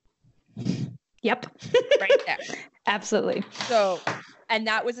 Yep. Right there. Absolutely. So, and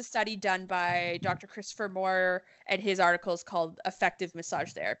that was a study done by Dr. Christopher Moore, and his article is called Effective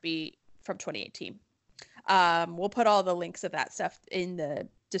Massage Therapy from 2018. We'll put all the links of that stuff in the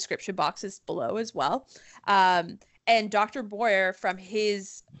description boxes below as well. And Dr. Boyer, from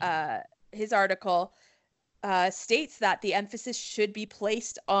his article, states that the emphasis should be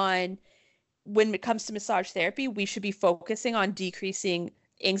placed on, when it comes to massage therapy, we should be focusing on decreasing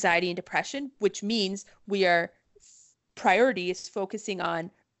anxiety and depression, which means priority is focusing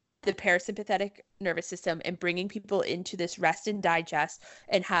on the parasympathetic nervous system and bringing people into this rest and digest.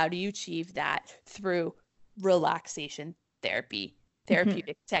 And how do you achieve that? Through relaxation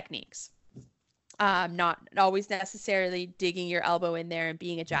therapeutic techniques. Not always necessarily digging your elbow in there and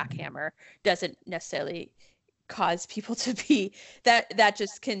being a jackhammer doesn't necessarily cause people to be that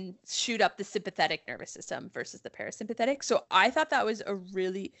just can shoot up the sympathetic nervous system versus the parasympathetic. So I thought that was a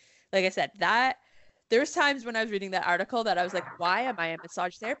really, like I said, that there's times when I was reading that article that I was like, why am I a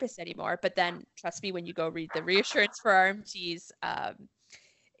massage therapist anymore? But then trust me, when you go read the reassurance for RMTs,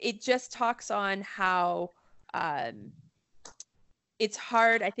 it just talks on how it's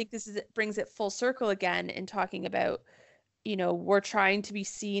hard. I think brings it full circle again in talking about, we're trying to be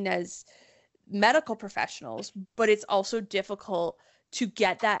seen as medical professionals, but it's also difficult to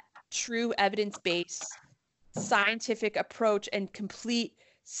get that true evidence-based scientific approach and complete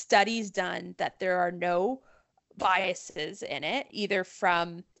studies done that there are no biases in it, either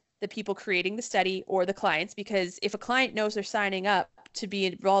from the people creating the study or the clients. Because if a client knows they're signing up to be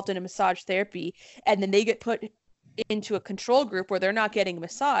involved in a massage therapy and then they get put into a control group where they're not getting a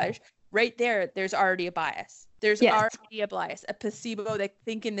massage, right there's already a bias. There's already a bias, a placebo. They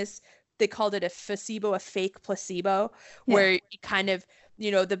think in this, they called it a placebo, a fake placebo, where you kind of,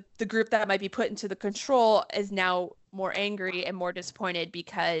 the group that might be put into the control is now more angry and more disappointed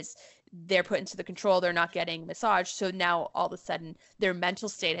because they're put into the control, they're not getting massage. So now all of a sudden their mental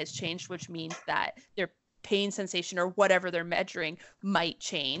state has changed, which means that their pain sensation or whatever they're measuring might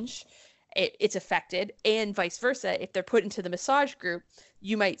change. It's affected, and vice versa. If they're put into the massage group,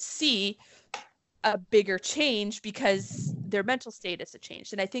 you might see a bigger change because their mental status has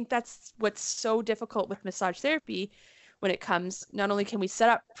changed. And I think that's what's so difficult with massage therapy when it comes, not only can we set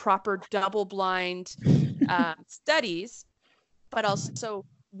up proper double-blind studies, but also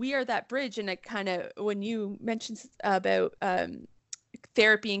we are that bridge. And it kind of, when you mentioned about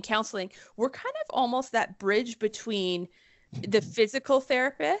therapy and counseling, we're kind of almost that bridge between the physical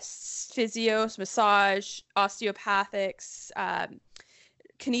therapists, physios, massage, osteopathics,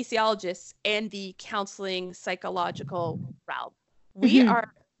 kinesiologists, and the counseling psychological realm.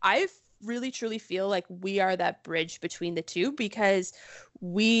 I really truly feel like we are that bridge between the two, because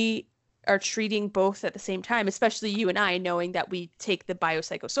we are treating both at the same time, especially you and I, knowing that we take the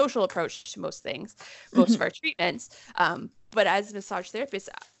biopsychosocial approach to most things, most of our treatments. But as massage therapists,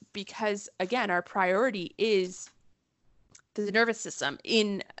 because again, our priority is the nervous system,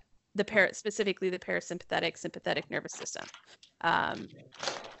 in the specifically the sympathetic nervous system.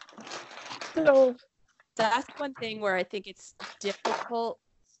 So that's one thing where I think it's difficult,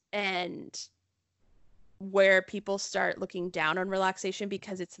 and where people start looking down on relaxation,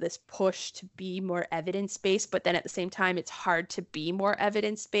 because it's this push to be more evidence-based, but then at the same time it's hard to be more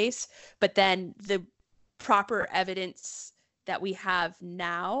evidence-based. But then the proper evidence that we have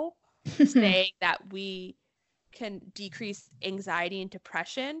now saying that we can decrease anxiety and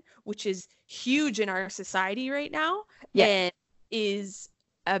depression, which is huge in our society right now, and is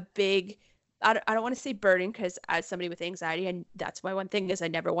a big, I don't want to say burden, because as somebody with anxiety, and that's my one thing, is I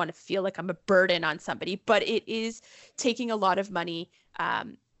never want to feel like I'm a burden on somebody, but it is taking a lot of money,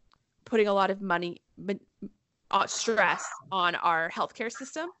 putting a lot of money, stress on our healthcare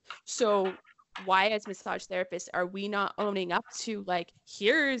system. So why, as massage therapists, are we not owning up to, like,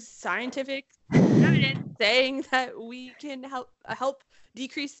 here's scientific evidence saying that we can help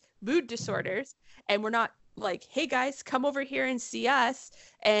decrease mood disorders, and we're not like, hey guys, come over here and see us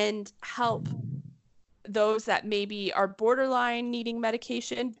and help those that maybe are borderline needing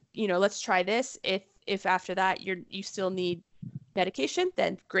medication. Let's try this. If after that you still need medication,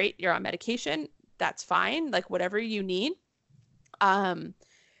 then great, you're on medication, that's fine, like whatever you need.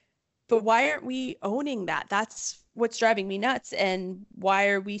 But why aren't we owning that? That's what's driving me nuts. And why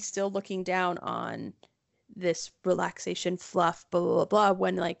are we still looking down on this relaxation fluff, blah, blah, blah,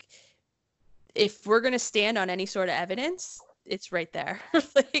 when, like, if we're going to stand on any sort of evidence, it's right there.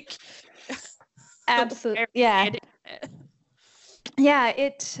 Like, absolutely. Yeah. Yeah.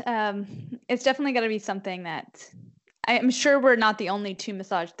 It's definitely got to be something that I'm sure we're not the only two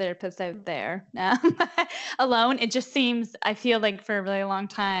massage therapists out there alone. It just seems, I feel like for a really long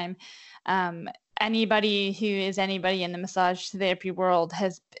time, anybody who is anybody in the massage therapy world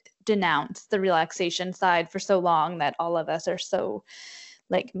has denounced the relaxation side for so long that all of us are so,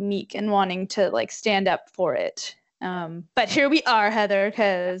 like, meek and wanting to, like, stand up for it. But here we are, Heather,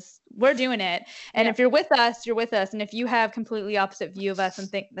 because we're doing it. And Yeah. if you're with us, you're with us. And if you have completely opposite view of us and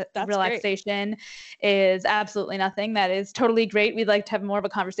think that That's relaxation is absolutely nothing, that is totally great. We'd like to have more of a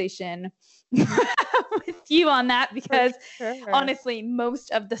conversation with you on that, because honestly,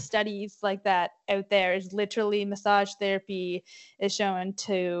 most of the studies like that out there is literally massage therapy is shown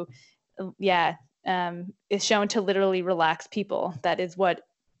to, is shown to literally relax people. That is what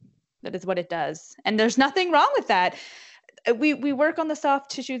it does. And there's nothing wrong with that. We work on the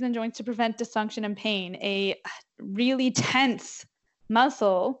soft tissues and joints to prevent dysfunction and pain. A really tense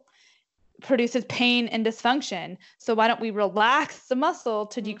muscle produces pain and dysfunction. So why don't we relax the muscle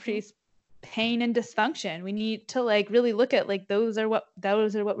to decrease pain and dysfunction? We need to like really look at like those are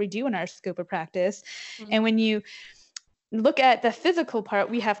what we do in our scope of practice. And when you look at the physical part,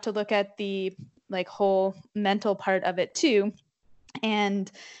 we have to look at the like whole mental part of it too.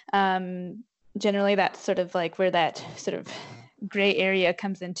 And generally that's sort of like where that sort of gray area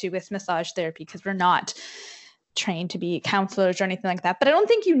comes into with massage therapy, because we're not trained to be counselors or anything like that, but I don't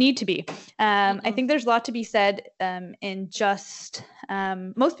think you need to be. I think there's a lot to be said in just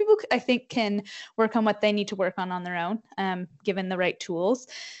most people I think can work on what they need to work on their own, given the right tools,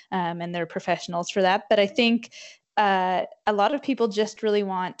 and they're professionals for that. But I think a lot of people just really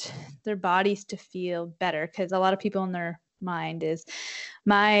want their bodies to feel better, because a lot of people in their mind is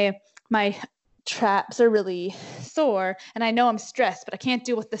my traps are really sore and I know I'm stressed, but I can't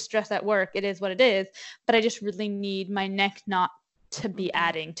deal with the stress at work. It is what it is, but I just really need my neck not to be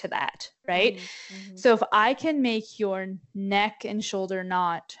adding to that, right? So if I can make your neck and shoulder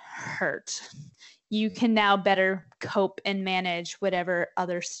knot hurt, you can now better cope and manage whatever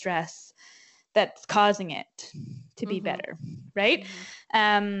other stress that's causing it to be better, right?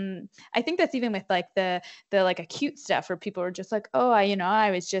 I think that's even with like the like acute stuff where people are just like, oh,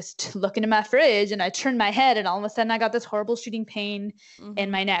 I was just looking in my fridge and I turned my head and all of a sudden I got this horrible shooting pain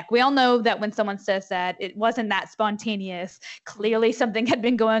in my neck. We all know that when someone says that, it wasn't that spontaneous. Clearly something had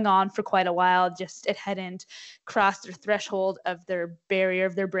been going on for quite a while, just it hadn't crossed their threshold of their barrier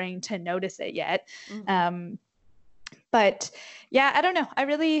of their brain to notice it yet. But yeah, I don't know. I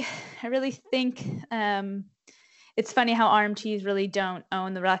really think it's funny how RMTs really don't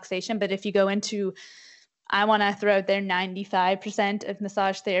own the relaxation. But if you go into, I want to throw out there 95% of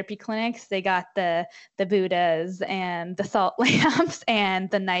massage therapy clinics, they got the Buddhas and the salt lamps and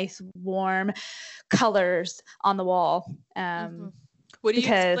the nice warm colors on the wall. What do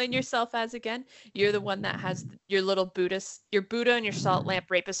you explain yourself as again? You're the one that has your little Buddha and your salt lamp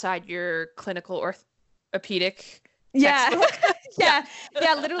right beside your clinical orthopedic. Yeah.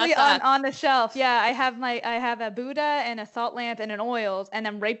 Literally on the shelf. Yeah, I have a Buddha and a salt lamp and an oils, and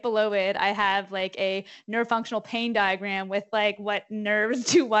then right below it I have like a neurofunctional pain diagram with like what nerves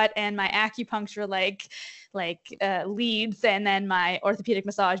do what, and my acupuncture leads, and then my orthopedic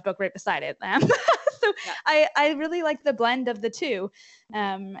massage book right beside it. So yeah. I really like the blend of the two,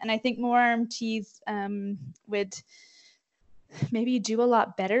 and I think more RMTs would maybe do a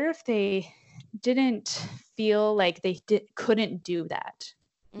lot better if they didn't feel like they couldn't do that,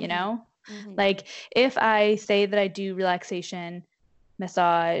 you know? Like if I say that I do relaxation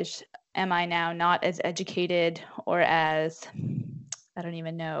massage, am I now not as educated or as, I don't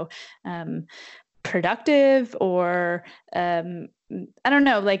even know, productive, or I don't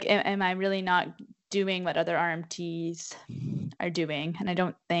know, like am I really not doing what other RMTs are doing? And I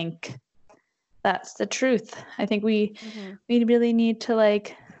don't think that's the truth. I think we really need to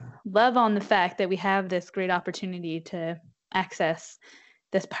like love on the fact that we have this great opportunity to access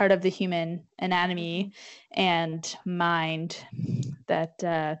this part of the human anatomy and mind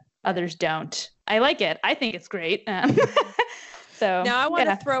that others don't. I like it. I think it's great. So now I want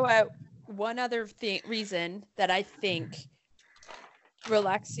to throw out one other reason that I think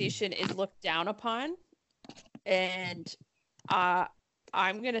relaxation is looked down upon, and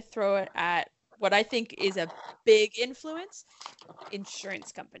I'm going to throw it at what I think is a big influence: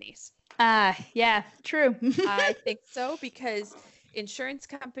 insurance companies. Yeah, true. I think so, because insurance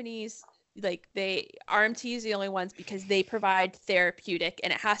companies, like RMT is the only ones because they provide therapeutic,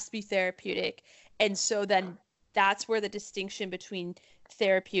 and it has to be therapeutic. And so then that's where the distinction between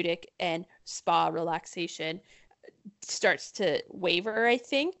therapeutic and spa relaxation starts to waver, I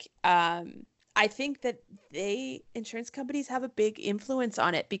think. I think that insurance companies have a big influence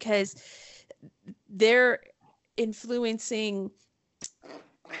on it, because they're influencing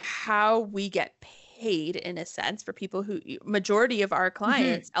how we get paid, in a sense, for people who, majority of our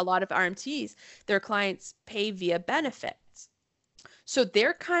clients, a lot of RMTs, their clients pay via benefits. So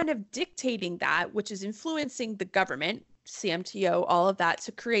they're kind of dictating that, which is influencing the government, CMTO, all of that,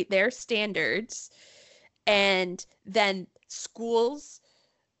 to create their standards. And then schools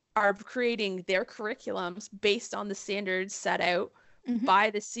are creating their curriculums based on the standards set out Mm-hmm. by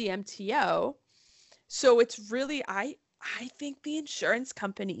the CMTO. So it's really, I think the insurance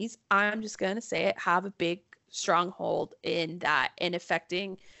companies, I'm just going to say it, have a big stronghold in that, in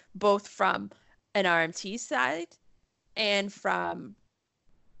affecting both from an RMT side and from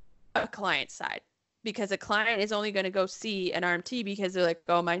a client side. Because a client is only going to go see an RMT because they're like,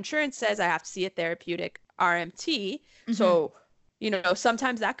 oh, my insurance says I have to see a therapeutic RMT. Mm-hmm. So,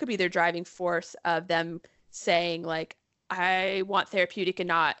 sometimes that could be their driving force of them saying, like, I want therapeutic and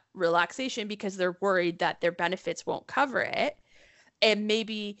not relaxation because they're worried that their benefits won't cover it. And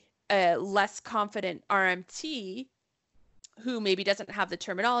maybe a less confident RMT who maybe doesn't have the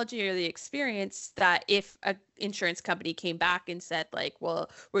terminology or the experience, that if an insurance company came back and said, like, well,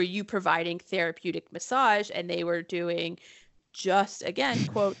 were you providing therapeutic massage, and they were doing just, again,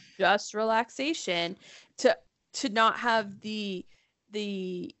 quote, just relaxation, to not have the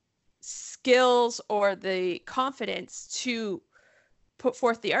skills or the confidence to put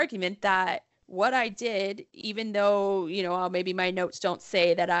forth the argument that what I did, even though, maybe my notes don't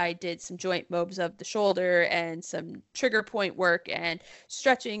say that I did some joint mobs of the shoulder and some trigger point work and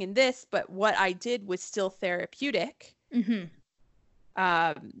stretching and this, but what I did was still therapeutic, Mm-hmm.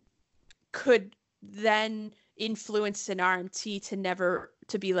 Could then influence an RMT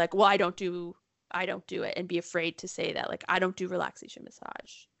to be like, well, I don't do it, and be afraid to say that, like, I don't do relaxation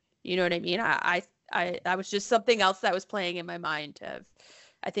massage. You know what I mean? I that was just something else that was playing in my mind of,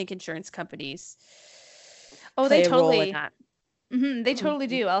 I think insurance companies play a role in that. Mm-hmm, they totally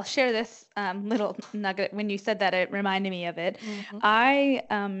do. I'll share this little nugget. When you said that, it reminded me of it. Mm-hmm.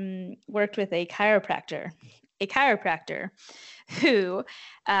 I worked with a chiropractor who,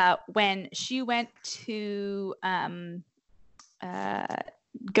 when she went to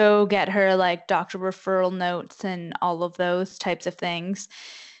go get her like doctor referral notes and all of those types of things,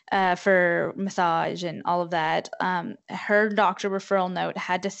 for massage and all of that, her doctor referral note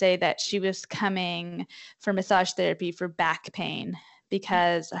had to say that she was coming for massage therapy for back pain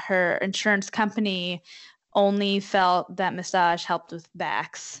because her insurance company only felt that massage helped with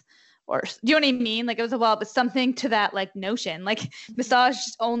backs. Or, do you know what I mean? Like, it was something to that, like, notion, like massage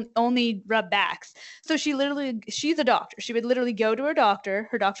only rub backs. So she's a doctor. She would literally go to her doctor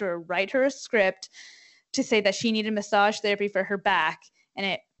would write her a script to say that she needed massage therapy for her back.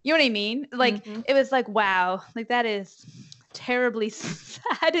 And you know what I mean? Like, it was like, wow, like, that is terribly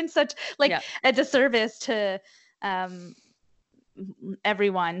sad and such, like, a disservice to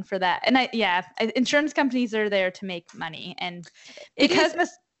everyone for that. And insurance companies are there to make money. And because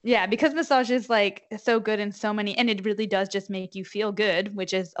massage is like so good in so many, and it really does just make you feel good,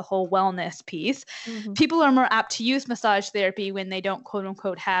 which is a whole wellness piece. Mm-hmm. People are more apt to use massage therapy when they don't, quote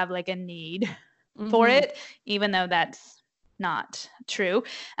unquote, have like a need for it, even though that's not true.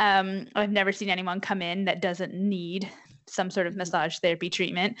 I've never seen anyone come in that doesn't need some sort of massage therapy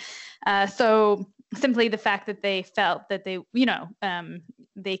treatment. So simply the fact that they felt that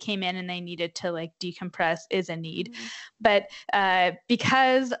they came in and they needed to like decompress is a need. But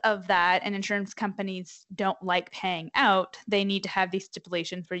because of that, and insurance companies don't like paying out, they need to have these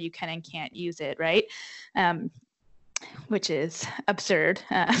stipulations where you can and can't use it, right? Which is absurd.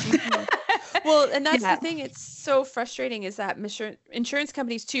 Well, and that's the thing. It's so frustrating is that insurance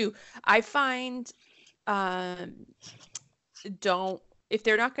companies too, I find, if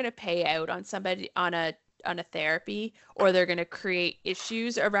they're not going to pay out on somebody on a therapy, or they're going to create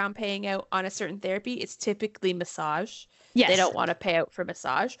issues around paying out on a certain therapy, it's typically massage. Yes. They don't want to pay out for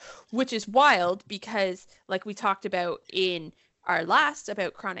massage, which is wild because, like we talked about in our last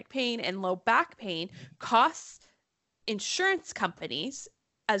about chronic pain and low back pain, costs insurance companies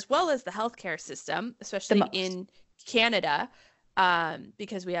as well as the healthcare system, especially in Canada,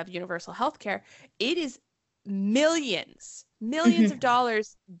 because we have universal healthcare. It is millions of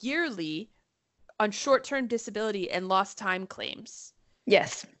dollars yearly on short-term disability and lost time claims.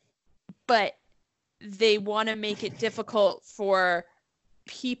 Yes. But they want to make it difficult for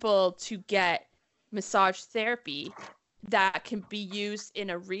people to get massage therapy that can be used in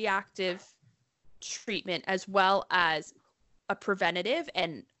a reactive treatment as well as a preventative.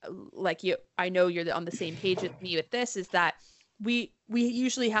 And like I know you're on the same page with me with this, is that we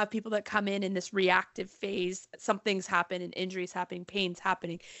usually have people that come in this reactive phase. Something's happened, and injuries happening, pain's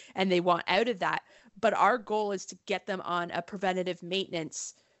happening, and they want out of that. But our goal is to get them on a preventative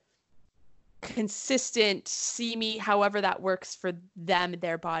maintenance, consistent, see me, however that works for them,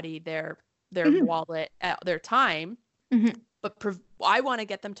 their body, their wallet, their time. But I want to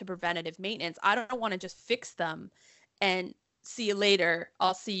get them to preventative maintenance. I don't want to just fix them and see you later.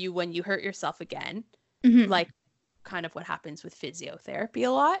 I'll see you when you hurt yourself again. Like, kind of what happens with physiotherapy a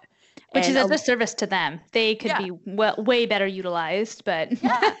lot. Which And is a disservice to them. They could yeah, be way better utilized, but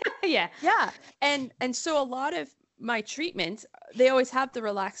yeah, yeah. yeah. And so a lot of my treatments, they always have the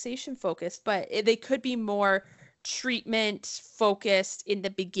relaxation focus, but they could be more treatment focused in the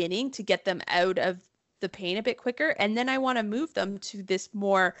beginning to get them out of the pain a bit quicker. And then I want to move them to this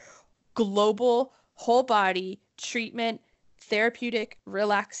more global whole body treatment, therapeutic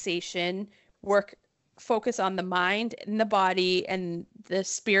relaxation work, focus on the mind and the body and the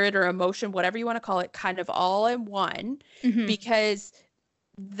spirit or emotion, whatever you want to call it, kind of all in one, Mm-hmm. because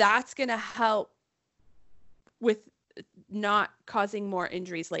that's going to help with not causing more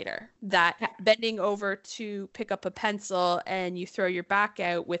injuries later. That Yeah. bending over to pick up a pencil and you throw your back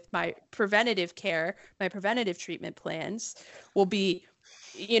out with my preventative care, my preventative treatment plans will be,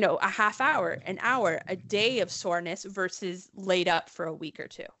 a half hour, an hour, a day of soreness versus laid up for a week or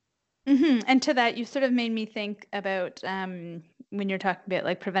two. Mm-hmm. And to that, you sort of made me think about when you're talking about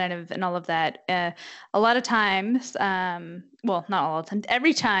like preventative and all of that. A lot of times, well, not all the time,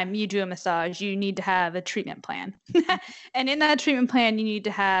 every time you do a massage, you need to have a treatment plan. And in that treatment plan, you need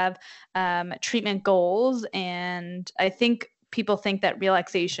to have treatment goals. And I think people think that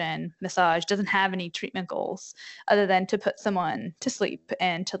relaxation massage doesn't have any treatment goals other than to put someone to sleep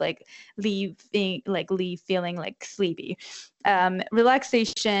and to leave feeling like sleepy.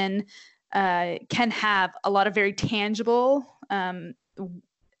 Relaxation can have a lot of very tangible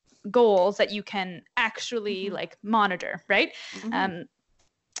goals that you can actually monitor, right? Mm-hmm.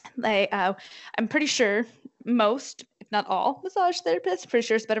 I'm pretty sure most, if not all, massage therapists, pretty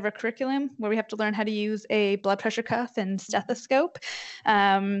sure it's part of our curriculum where we have to learn how to use a blood pressure cuff and stethoscope.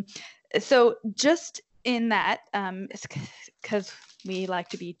 So just in that, because we like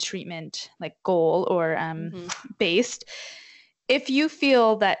to be treatment goal or based. If you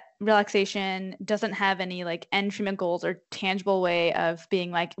feel that relaxation doesn't have any end treatment goals or tangible way of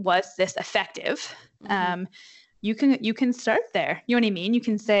being was this effective? You can start there. You know what I mean? You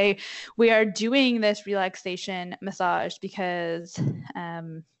can say, we are doing this relaxation massage because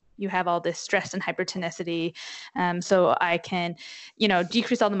you have all this stress and hypertonicity. So I can,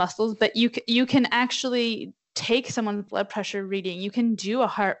 decrease all the muscles, but you can actually take someone's blood pressure reading. You can do a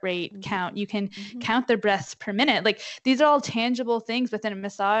heart rate count. You can count their breaths per minute. These are all tangible things within a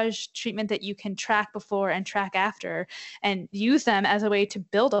massage treatment that you can track before and track after and use them as a way to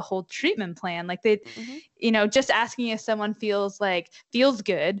build a whole treatment plan. Just asking if someone feels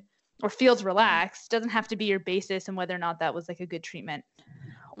good or feels relaxed doesn't have to be your basis in whether or not that was a good treatment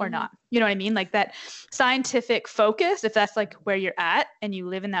or not. You know what I mean? That scientific focus, if that's where you're at and you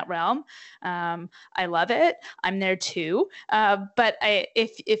live in that realm, I love it. I'm there too. But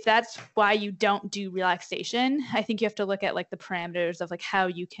if that's why you don't do relaxation, I think you have to look at the parameters of how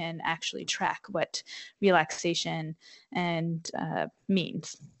you can actually track what relaxation and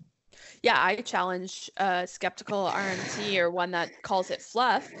means. Yeah, I challenge a skeptical RMT or one that calls it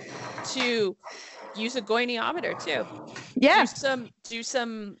fluff to use a goniometer too. Yeah. Do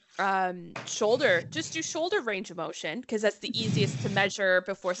some shoulder, just do shoulder range of motion because that's the easiest to measure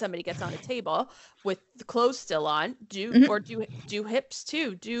before somebody gets on a table with the clothes still on. Do hips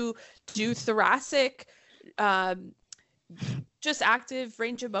too. Do thoracic, just active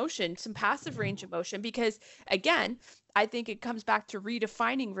range of motion, some passive range of motion, because again, I think it comes back to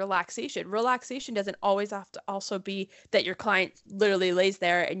redefining relaxation. Relaxation doesn't always have to also be that your client literally lays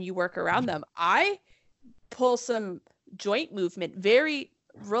there and you work around them. I pull some joint movement, very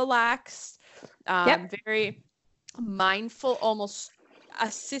relaxed, very mindful, almost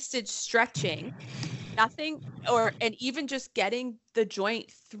assisted stretching. And even just getting the joint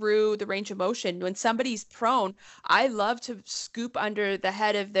through the range of motion. When somebody's prone, I love to scoop under the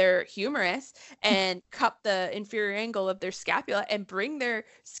head of their humerus and cup the inferior angle of their scapula and bring their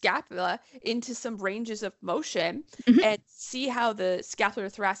scapula into some ranges of motion and see how the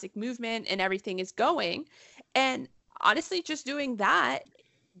scapular-thoracic movement and everything is going. And honestly, just doing that,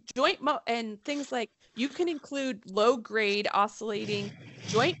 and things you can include low-grade oscillating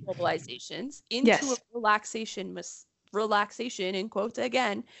joint mobilizations into a relaxation in quotes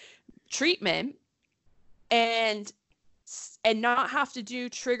again treatment, and not have to do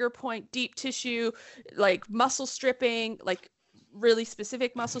trigger point deep tissue muscle stripping, really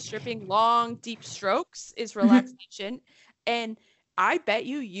specific muscle stripping. Long deep strokes is relaxation. And I bet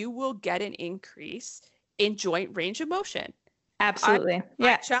you will get an increase in joint range of motion. Absolutely.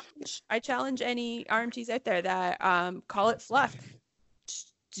 I challenge any RMTs out there that call it fluff.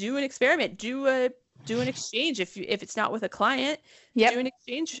 Do an experiment. Do an exchange if it's not with a client. Do an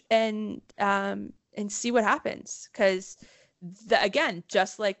exchange and see what happens, because again,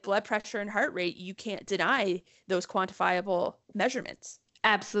 just like blood pressure and heart rate, you can't deny those quantifiable measurements.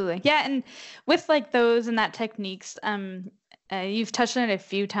 Absolutely. Yeah. And with like those and that techniques, you've touched on it a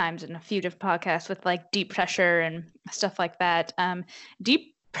few times in a few different podcasts with like deep pressure and stuff like that.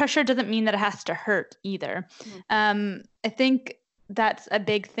 Deep pressure doesn't mean that it has to hurt either. I think that's a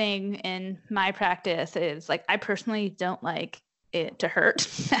big thing in my practice is like, I personally don't like it to hurt.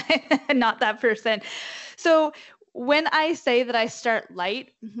 Not that person. So when I say that I start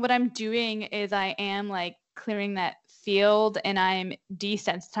light, what I'm doing is I am like clearing that field and I'm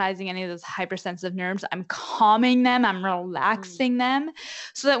desensitizing any of those hypersensitive nerves. I'm calming them, I'm relaxing them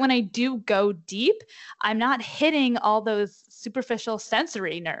so that when I do go deep, I'm not hitting all those superficial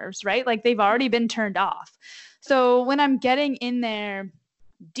sensory nerves, right? Like they've already been turned off. So when I'm getting in there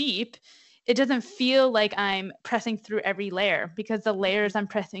deep, it doesn't feel like I'm pressing through every layer because the layers I'm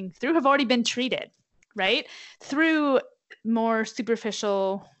pressing through have already been treated, right? Through more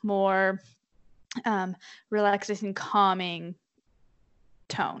superficial, more relaxing, calming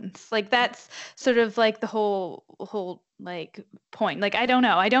tones. Like that's sort of like the whole like point. Like I don't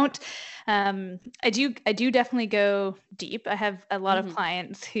know. I do definitely go deep. I have a lot of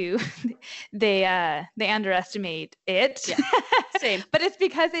clients who they underestimate it. Yeah. Same. But it's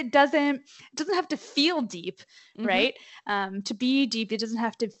because it doesn't have to feel deep, right? To be deep, it doesn't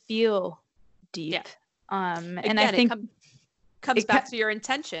have to feel deep. Yeah. And again, I think comes back to your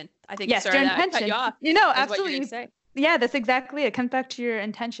intention. I think. Yes, sorry, your intention. I cut you off. Absolutely. Yeah, that's exactly it. It comes back to your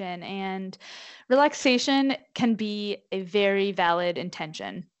intention, and relaxation can be a very valid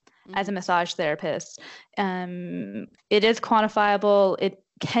intention as a massage therapist. It is quantifiable. It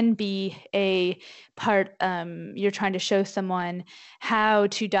can be a part, you're trying to show someone how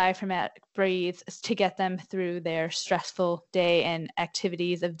to diaphragmatic breathe to get them through their stressful day and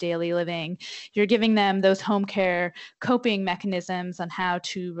activities of daily living. You're giving them those home care coping mechanisms on how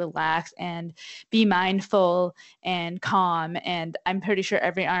to relax and be mindful and calm. And I'm pretty sure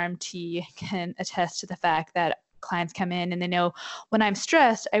every RMT can attest to the fact that clients come in and they know when I'm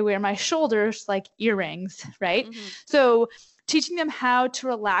stressed, I wear my shoulders like earrings, right? So teaching them how to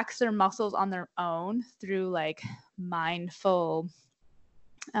relax their muscles on their own through like mindful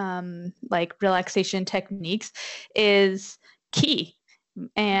like relaxation techniques is key.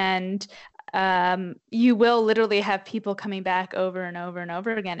 And you will literally have people coming back over and over and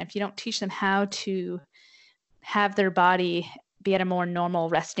over again if you don't teach them how to have their body be at a more normal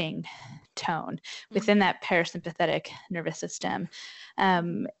resting tone within that parasympathetic nervous system.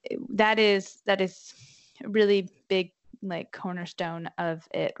 That is really big, like cornerstone of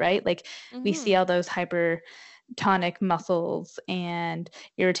it, right? Like we see all those hypertonic muscles and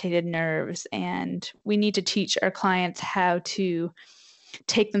irritated nerves, and we need to teach our clients how to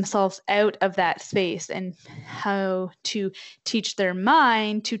take themselves out of that space and how to teach their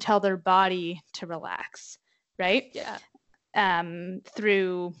mind to tell their body to relax, right? Yeah.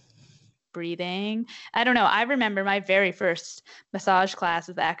 Through breathing. I don't know. I remember my very first massage class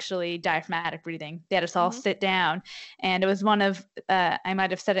was actually diaphragmatic breathing. They had us all sit down, and it was one of, I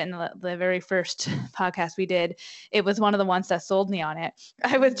might have said it in the very first podcast we did. It was one of the ones that sold me on it.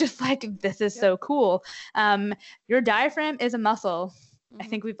 I was just like, this is so cool. Your diaphragm is a muscle. I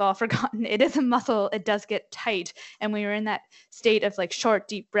think we've all forgotten it is a muscle. It does get tight. And when you're in that state of like short,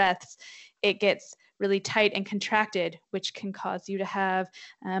 deep breaths, it gets really tight and contracted, which can cause you to have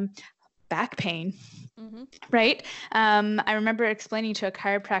back pain, right? I remember explaining to a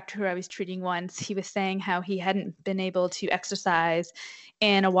chiropractor who I was treating once, he was saying how he hadn't been able to exercise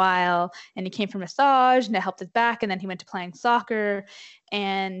in a while, and he came for massage and it helped his back, and then he went to playing soccer,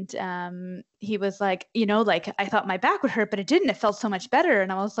 and he was like, like I thought my back would hurt, but it didn't. It felt so much better.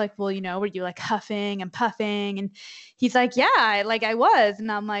 And I was like, well, were you like huffing and puffing? And he's like, yeah, I was.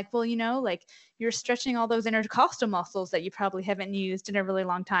 And I'm like, well, like you're stretching all those intercostal muscles that you probably haven't used in a really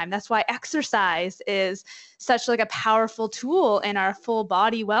long time. That's why exercise is such like a powerful tool in our full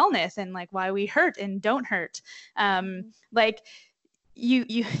body wellness, and like why we hurt and don't hurt. Like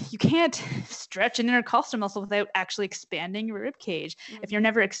you can't stretch an intercostal muscle without actually expanding your rib cage. If you're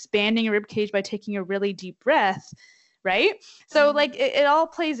never expanding your rib cage by taking a really deep breath, right? So like it all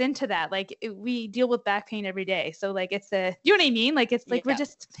plays into that. Like we deal with back pain every day. So like it's you know what I mean? Like it's like we're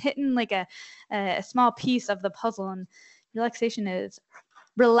just hitting like a small piece of the puzzle, and relaxation is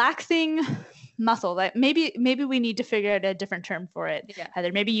relaxing muscle. That maybe we need to figure out a different term for it.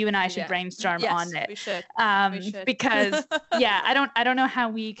 Heather, maybe you and I should brainstorm on it. We should. Because I don't know how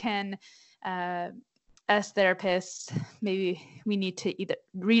we can as therapists, maybe we need to either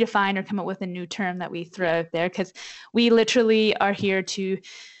redefine or come up with a new term that we throw out there, because we literally are here to,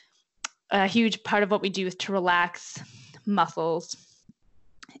 a huge part of what we do is to relax muscles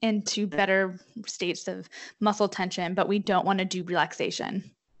into better states of muscle tension, but we don't want to do relaxation.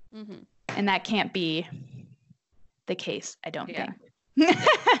 Mm-hmm. And that can't be the case, I don't think.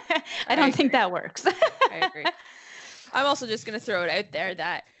 I don't think that works. I agree. I'm also just going to throw it out there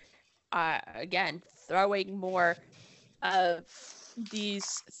that, again, throwing more of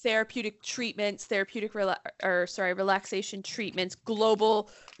these therapeutic treatments, relaxation treatments, global,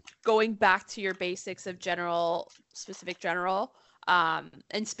 going back to your basics of specific general,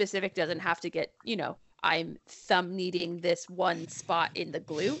 and specific doesn't have to get, I'm thumb kneading this one spot in the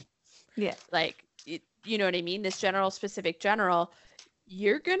glute. Yeah. Like, you know what I mean? This general, specific general,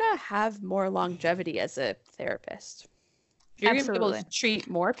 you're going to have more longevity as a therapist. You're going to be able to treat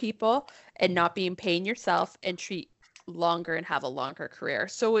more people and not be in pain yourself and treat longer and have a longer career.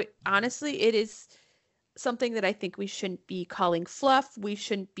 So honestly, it is something that I think we shouldn't be calling fluff. We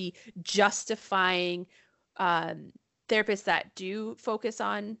shouldn't be justifying. Therapists that do focus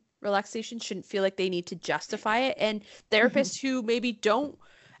on relaxation shouldn't feel like they need to justify it. And therapists who maybe don't,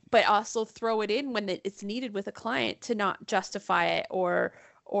 but also throw it in when it's needed with a client, to not justify it or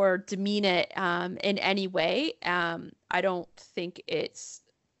demean it in any way. I don't think it's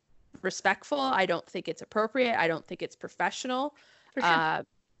respectful. I don't think it's appropriate. I don't think it's professional. For sure.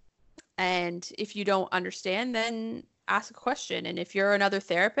 And if you don't understand, then ask a question. And if you're another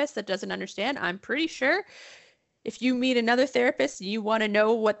therapist that doesn't understand, I'm pretty sure if you meet another therapist and you want to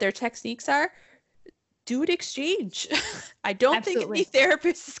know what their techniques are, do an exchange. I don't think any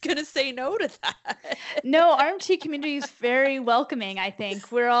therapist is going to say no to that. No, RMT community is very welcoming. I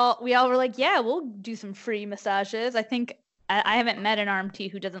think we all were like, yeah, we'll do some free massages. I think I haven't met an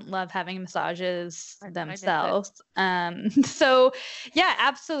RMT who doesn't love having massages themselves. So yeah,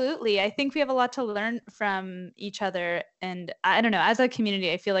 absolutely. I think we have a lot to learn from each other. And I don't know, as a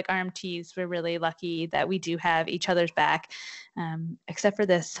community, I feel like RMTs, we're really lucky that we do have each other's back, except for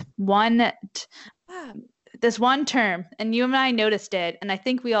this one term. And you and I noticed it. And I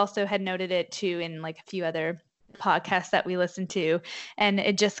think we also had noted it too in like a few other podcasts that we listened to. And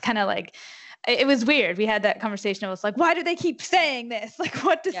it just kind of like, it was weird. We had that conversation. I was like, why do they keep saying this? Like,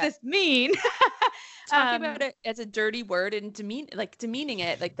 what does this mean? Talking about it as a dirty word and demeaning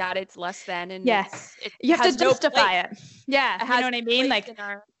it like that, it's less than. And you have to justify it. Yeah. You know what I mean? Like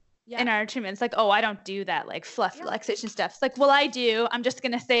in our treatments, like, oh, I don't do that like fluff relaxation stuff. It's like, well, I do. I'm just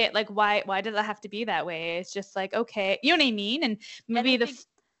going to say it like, why does it have to be that way? It's just like, okay, you know what I mean? And maybe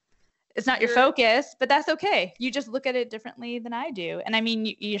it's not your focus, but that's okay. You just look at it differently than I do. And I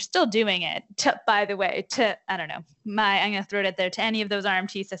mean, you're still doing it. By the way, I don't know, I'm going to throw it out there to any of those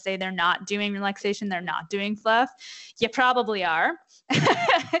RMTs that say they're not doing relaxation, they're not doing fluff. You probably are.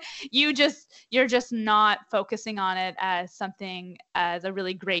 You're just not focusing on it as a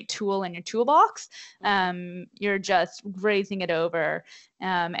really great tool in your toolbox. You're just grazing it over,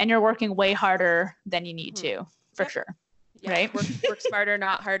 and you're working way harder than you need to, for sure. Yeah, right. Work smarter,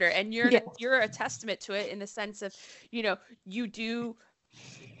 not harder. And you're a testament to it in the sense of, you do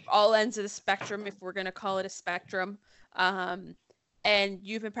all ends of the spectrum, if we're going to call it a spectrum. And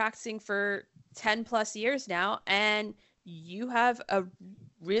you've been practicing for 10 plus years now, and you have a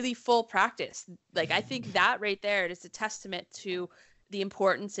really full practice. Like, I think that right there is a testament to the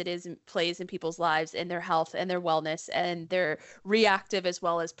importance plays in people's lives and their health and their wellness and their reactive as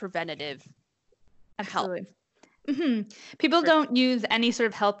well as preventative Absolutely. health. Mm-hmm. People don't use any sort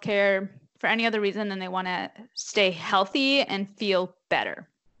of healthcare for any other reason than they want to stay healthy and feel better.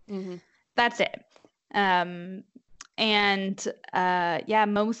 Mm-hmm. That's it.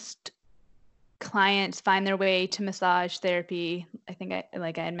 Most clients find their way to massage therapy. I think I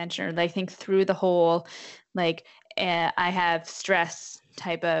had mentioned, I think through the whole, I have stress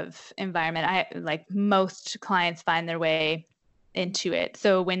type of environment. Most clients find their way into it.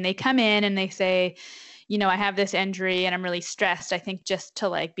 So when they come in and they say, I have this injury and I'm really stressed, I think just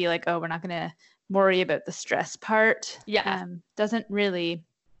to be like, oh, we're not going to worry about the stress part. Yeah. Doesn't really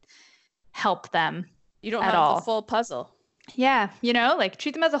help them. You don't have the full puzzle. Yeah.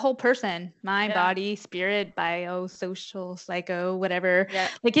 Treat them as a whole person, mind, body, spirit, bio, social, psycho, whatever. Yeah.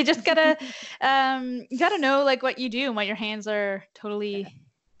 You just gotta, know what you do and what your hands are totally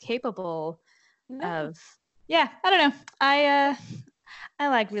capable of. Yeah. I don't know. I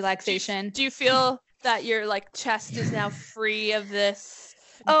like relaxation. Do you feel that your chest is now free of this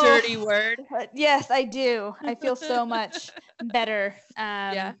dirty word? Yes, I do. I feel so much better.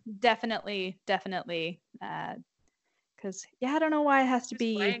 Definitely. Because I don't know why it has to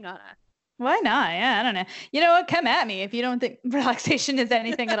be. Playing on it. Why not? Yeah, I don't know. You know what? Come at me if you don't think relaxation is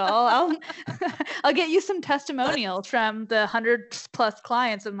anything at all. I'll I'll get you some testimonials from the 100+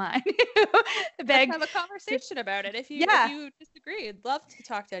 clients of mine. Let's have a conversation about it. If you disagree, I'd love to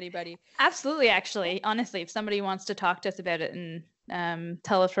talk to anybody. Absolutely, actually. Honestly, if somebody wants to talk to us about it and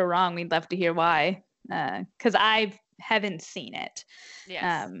tell us we're wrong, we'd love to hear why. Because I haven't seen it.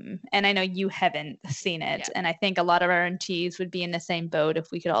 Yes. And I know you haven't seen it. Yeah. And I think a lot of RMTs would be in the same boat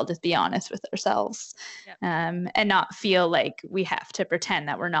if we could all just be honest with ourselves. Yep. And not feel like we have to pretend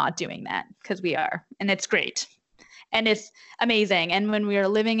that we're not doing that, because we are. And it's great. And it's amazing. And when we are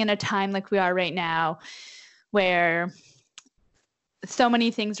living in a time like we are right now, where so many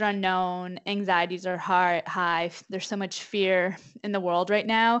things are unknown, anxieties are high, there's so much fear in the world right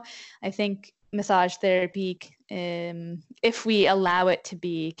now, I think massage therapy, if we allow it to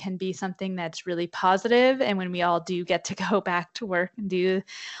be, can be something that's really positive. And when we all do get to go back to work and do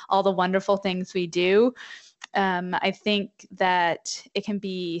all the wonderful things we do, I think that it can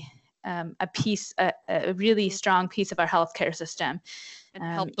be a really strong piece of our healthcare system, and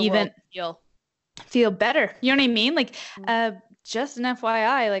help the even world feel better. You know what I mean? Like, just an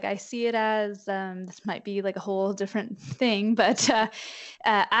FYI, like I see it as, this might be like a whole different thing, but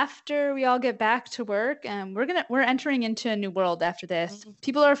after we all get back to work, we're entering into a new world after this.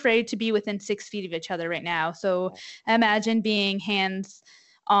 People are afraid to be within 6 feet of each other right now. So imagine being hands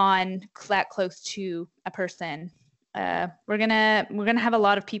on that close to a person. We're gonna have a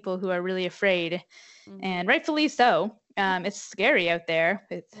lot of people who are really afraid, and rightfully so. It's scary out there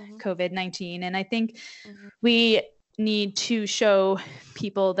with COVID-19, and I think we need to show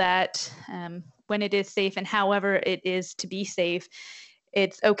people that when it is safe, and however it is to be safe,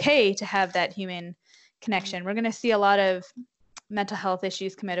 it's okay to have that human connection. We're going to see a lot of mental health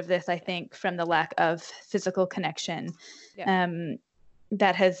issues come out of this, I think, from the lack of physical connection.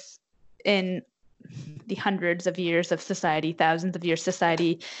 That has, in the hundreds of years of society, thousands of years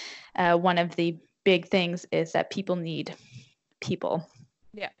society, one of the big things is that people need people.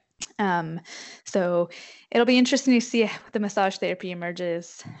 So it'll be interesting to see how the massage therapy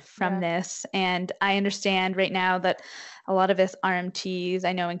emerges from this. And I understand right now that a lot of us RMTs,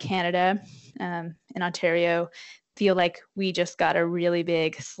 I know in Canada, in Ontario, feel like we just got a really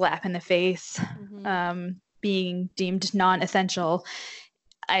big slap in the face, being deemed non-essential.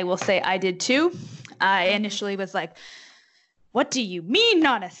 I will say I did too. I initially was like, what do you mean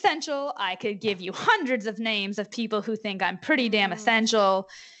non-essential? I could give you hundreds of names of people who think I'm pretty damn essential.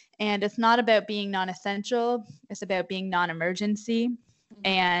 And it's not about being non-essential. It's about being non-emergency.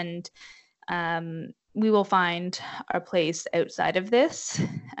 And we will find our place outside of this.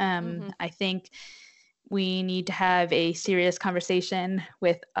 I think we need to have a serious conversation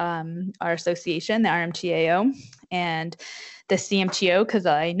with our association, the RMTAO, and the CMTO, because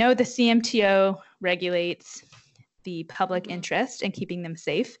I know the CMTO regulates the public interest in keeping them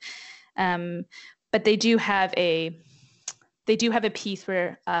safe. But they do have a piece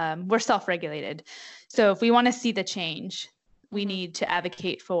where we're self-regulated. So if we want to see the change, we need to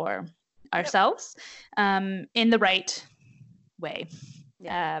advocate for ourselves in the right way.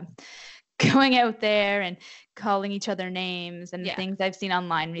 Going out there and calling each other names and the things I've seen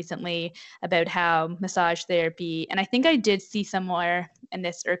online recently about how massage therapy, and I think I did see somewhere, and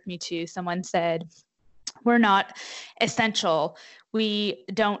this irked me too, someone said, we're not essential. We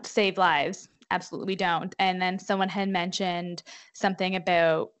don't save lives. Absolutely, we don't. And then someone had mentioned something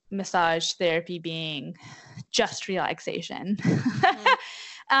about massage therapy being just relaxation.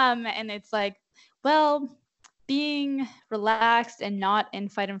 And it's like, well, being relaxed and not in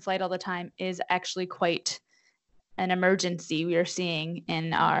fight and flight all the time is actually quite an emergency we are seeing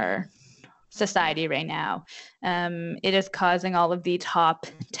in our society right now. It is causing all of the top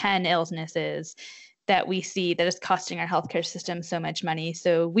 10 illnesses that we see, that is costing our healthcare system so much money.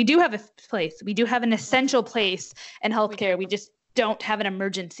 So we do have a place. We do have an essential place in healthcare. We just don't have an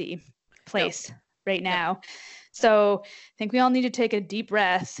emergency place right now. So I think we all need to take a deep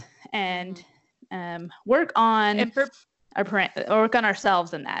breath and work on work on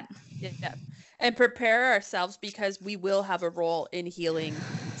ourselves in that. And prepare ourselves, because we will have a role in healing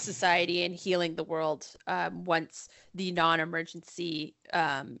society and healing the world once the non-emergency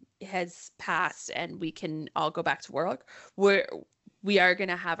has passed and we can all go back to work. We are going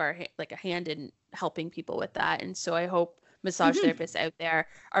to have our a hand in helping people with that. And so I hope massage therapists out there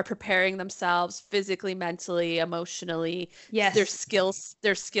are preparing themselves physically, mentally, emotionally, their skill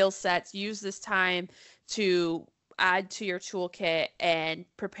sets. Use this time to add to your toolkit and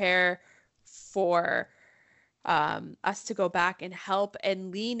prepare for us to go back and help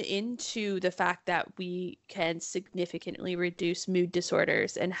and lean into the fact that we can significantly reduce mood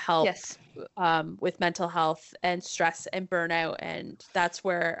disorders and help Yes. with mental health and stress and burnout. And that's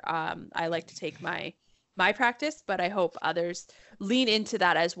where I like to take my practice, but I hope others lean into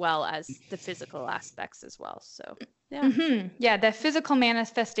that as well as the physical aspects as well. So yeah. Mm-hmm. Yeah, the physical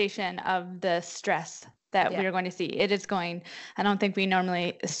manifestation of the stress that we're going to see. It is going, I don't think we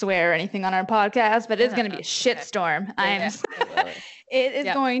normally swear or anything on our podcast, but it's going to be a shitstorm. It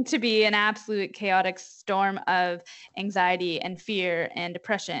is going to be an absolute chaotic storm of anxiety and fear and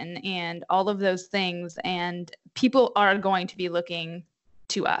depression and all of those things. And people are going to be looking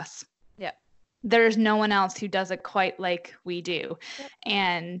to us. Yeah. There's no one else who does it quite like we do. Yep.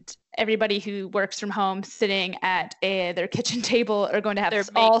 And everybody who works from home sitting at their kitchen table are going to have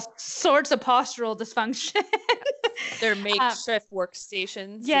all sorts of postural dysfunction. Their makeshift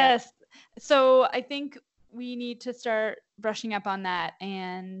workstations. Yes. Yeah. So I think we need to start brushing up on that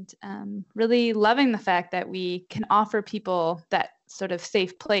and really loving the fact that we can offer people that sort of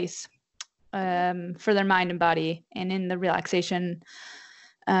safe place for their mind and body and in the relaxation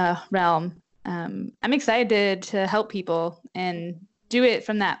realm. I'm excited to help people and do it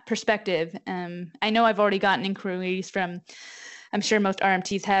from that perspective. I know I've already gotten inquiries from, I'm sure most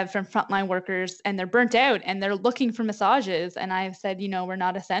RMTs have, from frontline workers, and they're burnt out and they're looking for massages. And I've said, we're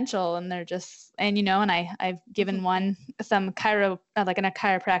not essential. And they're just, and I've given one some a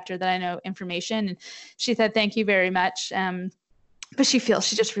chiropractor that I know information. And she said, thank you very much. But she feels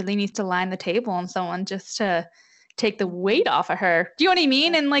she just really needs to line the table on someone just to take the weight off of her. Do you know what I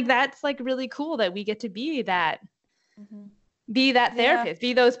mean? And that's really cool that we get to be that, be that therapist,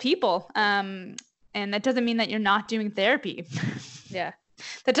 be those people. And that doesn't mean that you're not doing therapy. Yeah.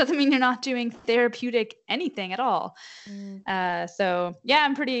 That doesn't mean you're not doing therapeutic anything at all. So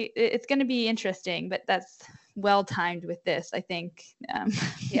yeah, it's going to be interesting, but that's well timed with this, I think.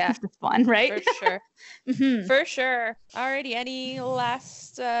 Yeah. It's fun, right? For sure. For sure. Alrighty. Any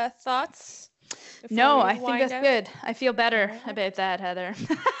last thoughts? No, I think that's good. I feel better about that, Heather.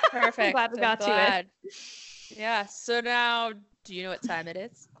 Perfect. I'm glad we got to it. Yeah. So now, do you know what time it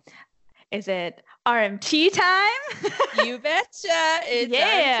is? Is it RMT time? You betcha. It's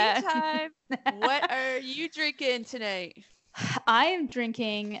RMT time. What are you drinking tonight? I am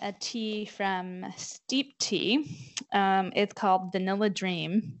drinking a tea from Steep Tea. It's called Vanilla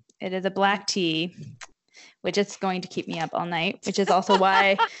Dream. It is a black tea, which is going to keep me up all night, which is also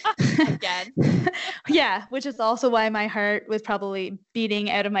why again. Yeah, which is also why my heart was probably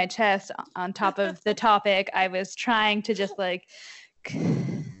beating out of my chest on top of the topic. I was trying to just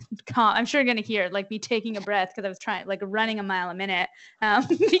I'm sure you're going to hear me taking a breath because I was trying running a mile a minute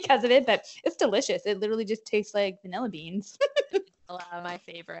because of it, but it's delicious. It literally just tastes like vanilla beans. Vanilla, my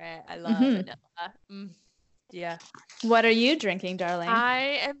favorite. I love vanilla. Yeah. What are you drinking, darling?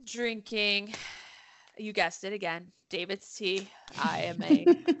 I am drinking, you guessed it again, David's tea. I am a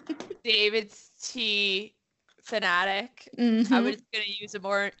David's tea fanatic. I was going to use a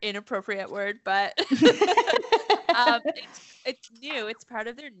more inappropriate word, but it's new. It's part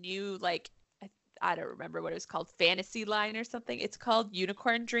of their new, I don't remember what it was called, fantasy line or something. It's called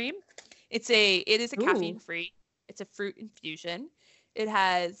Unicorn Dream. It is a caffeine free. It's a fruit infusion. It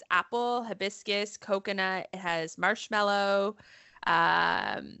has apple, hibiscus, coconut. It has marshmallow,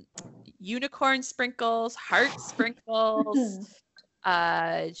 unicorn sprinkles, heart sprinkles,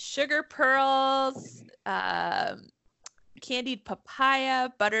 sugar pearls, candied papaya,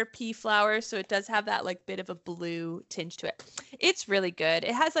 butter pea flower. So it does have that bit of a blue tinge to it. It's really good.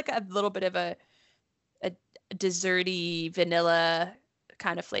 It has a little bit of a desserty vanilla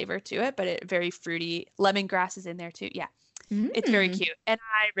kind of flavor to it, but it very fruity. Lemongrass is in there too. Yeah. It's very cute. And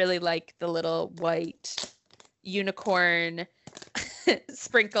I really like the little white unicorn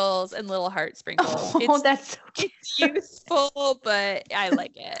sprinkles and little heart sprinkles. That's so cute. It's youthful, but I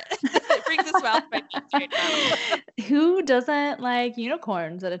like it. It brings a smile to my face right now. Who doesn't like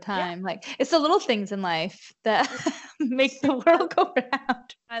unicorns at a time? It's the little things in life that make the world go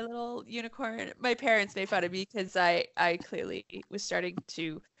round. My little unicorn. My parents made fun of me because I clearly was starting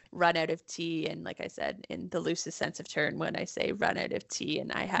to run out of tea, and like I said, in the loosest sense of term, when I say run out of tea, and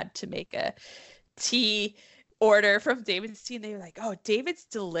I had to make a tea order from David's tea, and they were like, "Oh, David's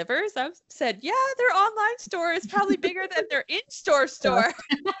delivers?" I said, "Yeah, their online store is probably bigger than their in-store store."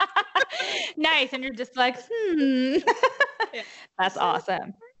 Nice. And you're just like, Yeah. That's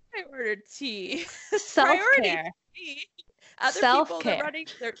awesome. I ordered tea. Self-care. Tea. Other Self-care. People,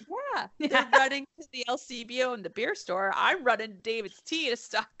 they're running to the LCBO and the beer store. I'm running David's tea to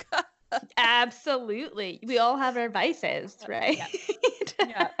stock up. Absolutely. We all have our vices, right?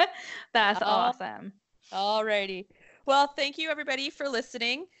 Yeah. That's awesome. Alrighty. Well, thank you everybody for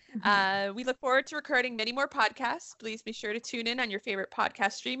listening. Mhm. We look forward to recording many more podcasts. Please be sure to tune in on your favorite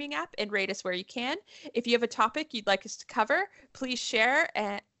podcast streaming app and rate us where you can. If you have a topic you'd like us to cover, please share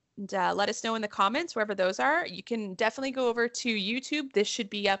and let us know in the comments, wherever those are. You can definitely go over to YouTube. This should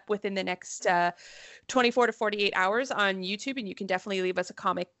be up within the next 24 to 48 hours on YouTube, and you can definitely leave us a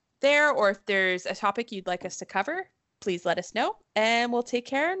comment there. Or if there's a topic you'd like us to cover, please let us know, and we'll take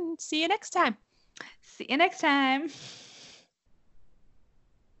care and see you next time. See you next time.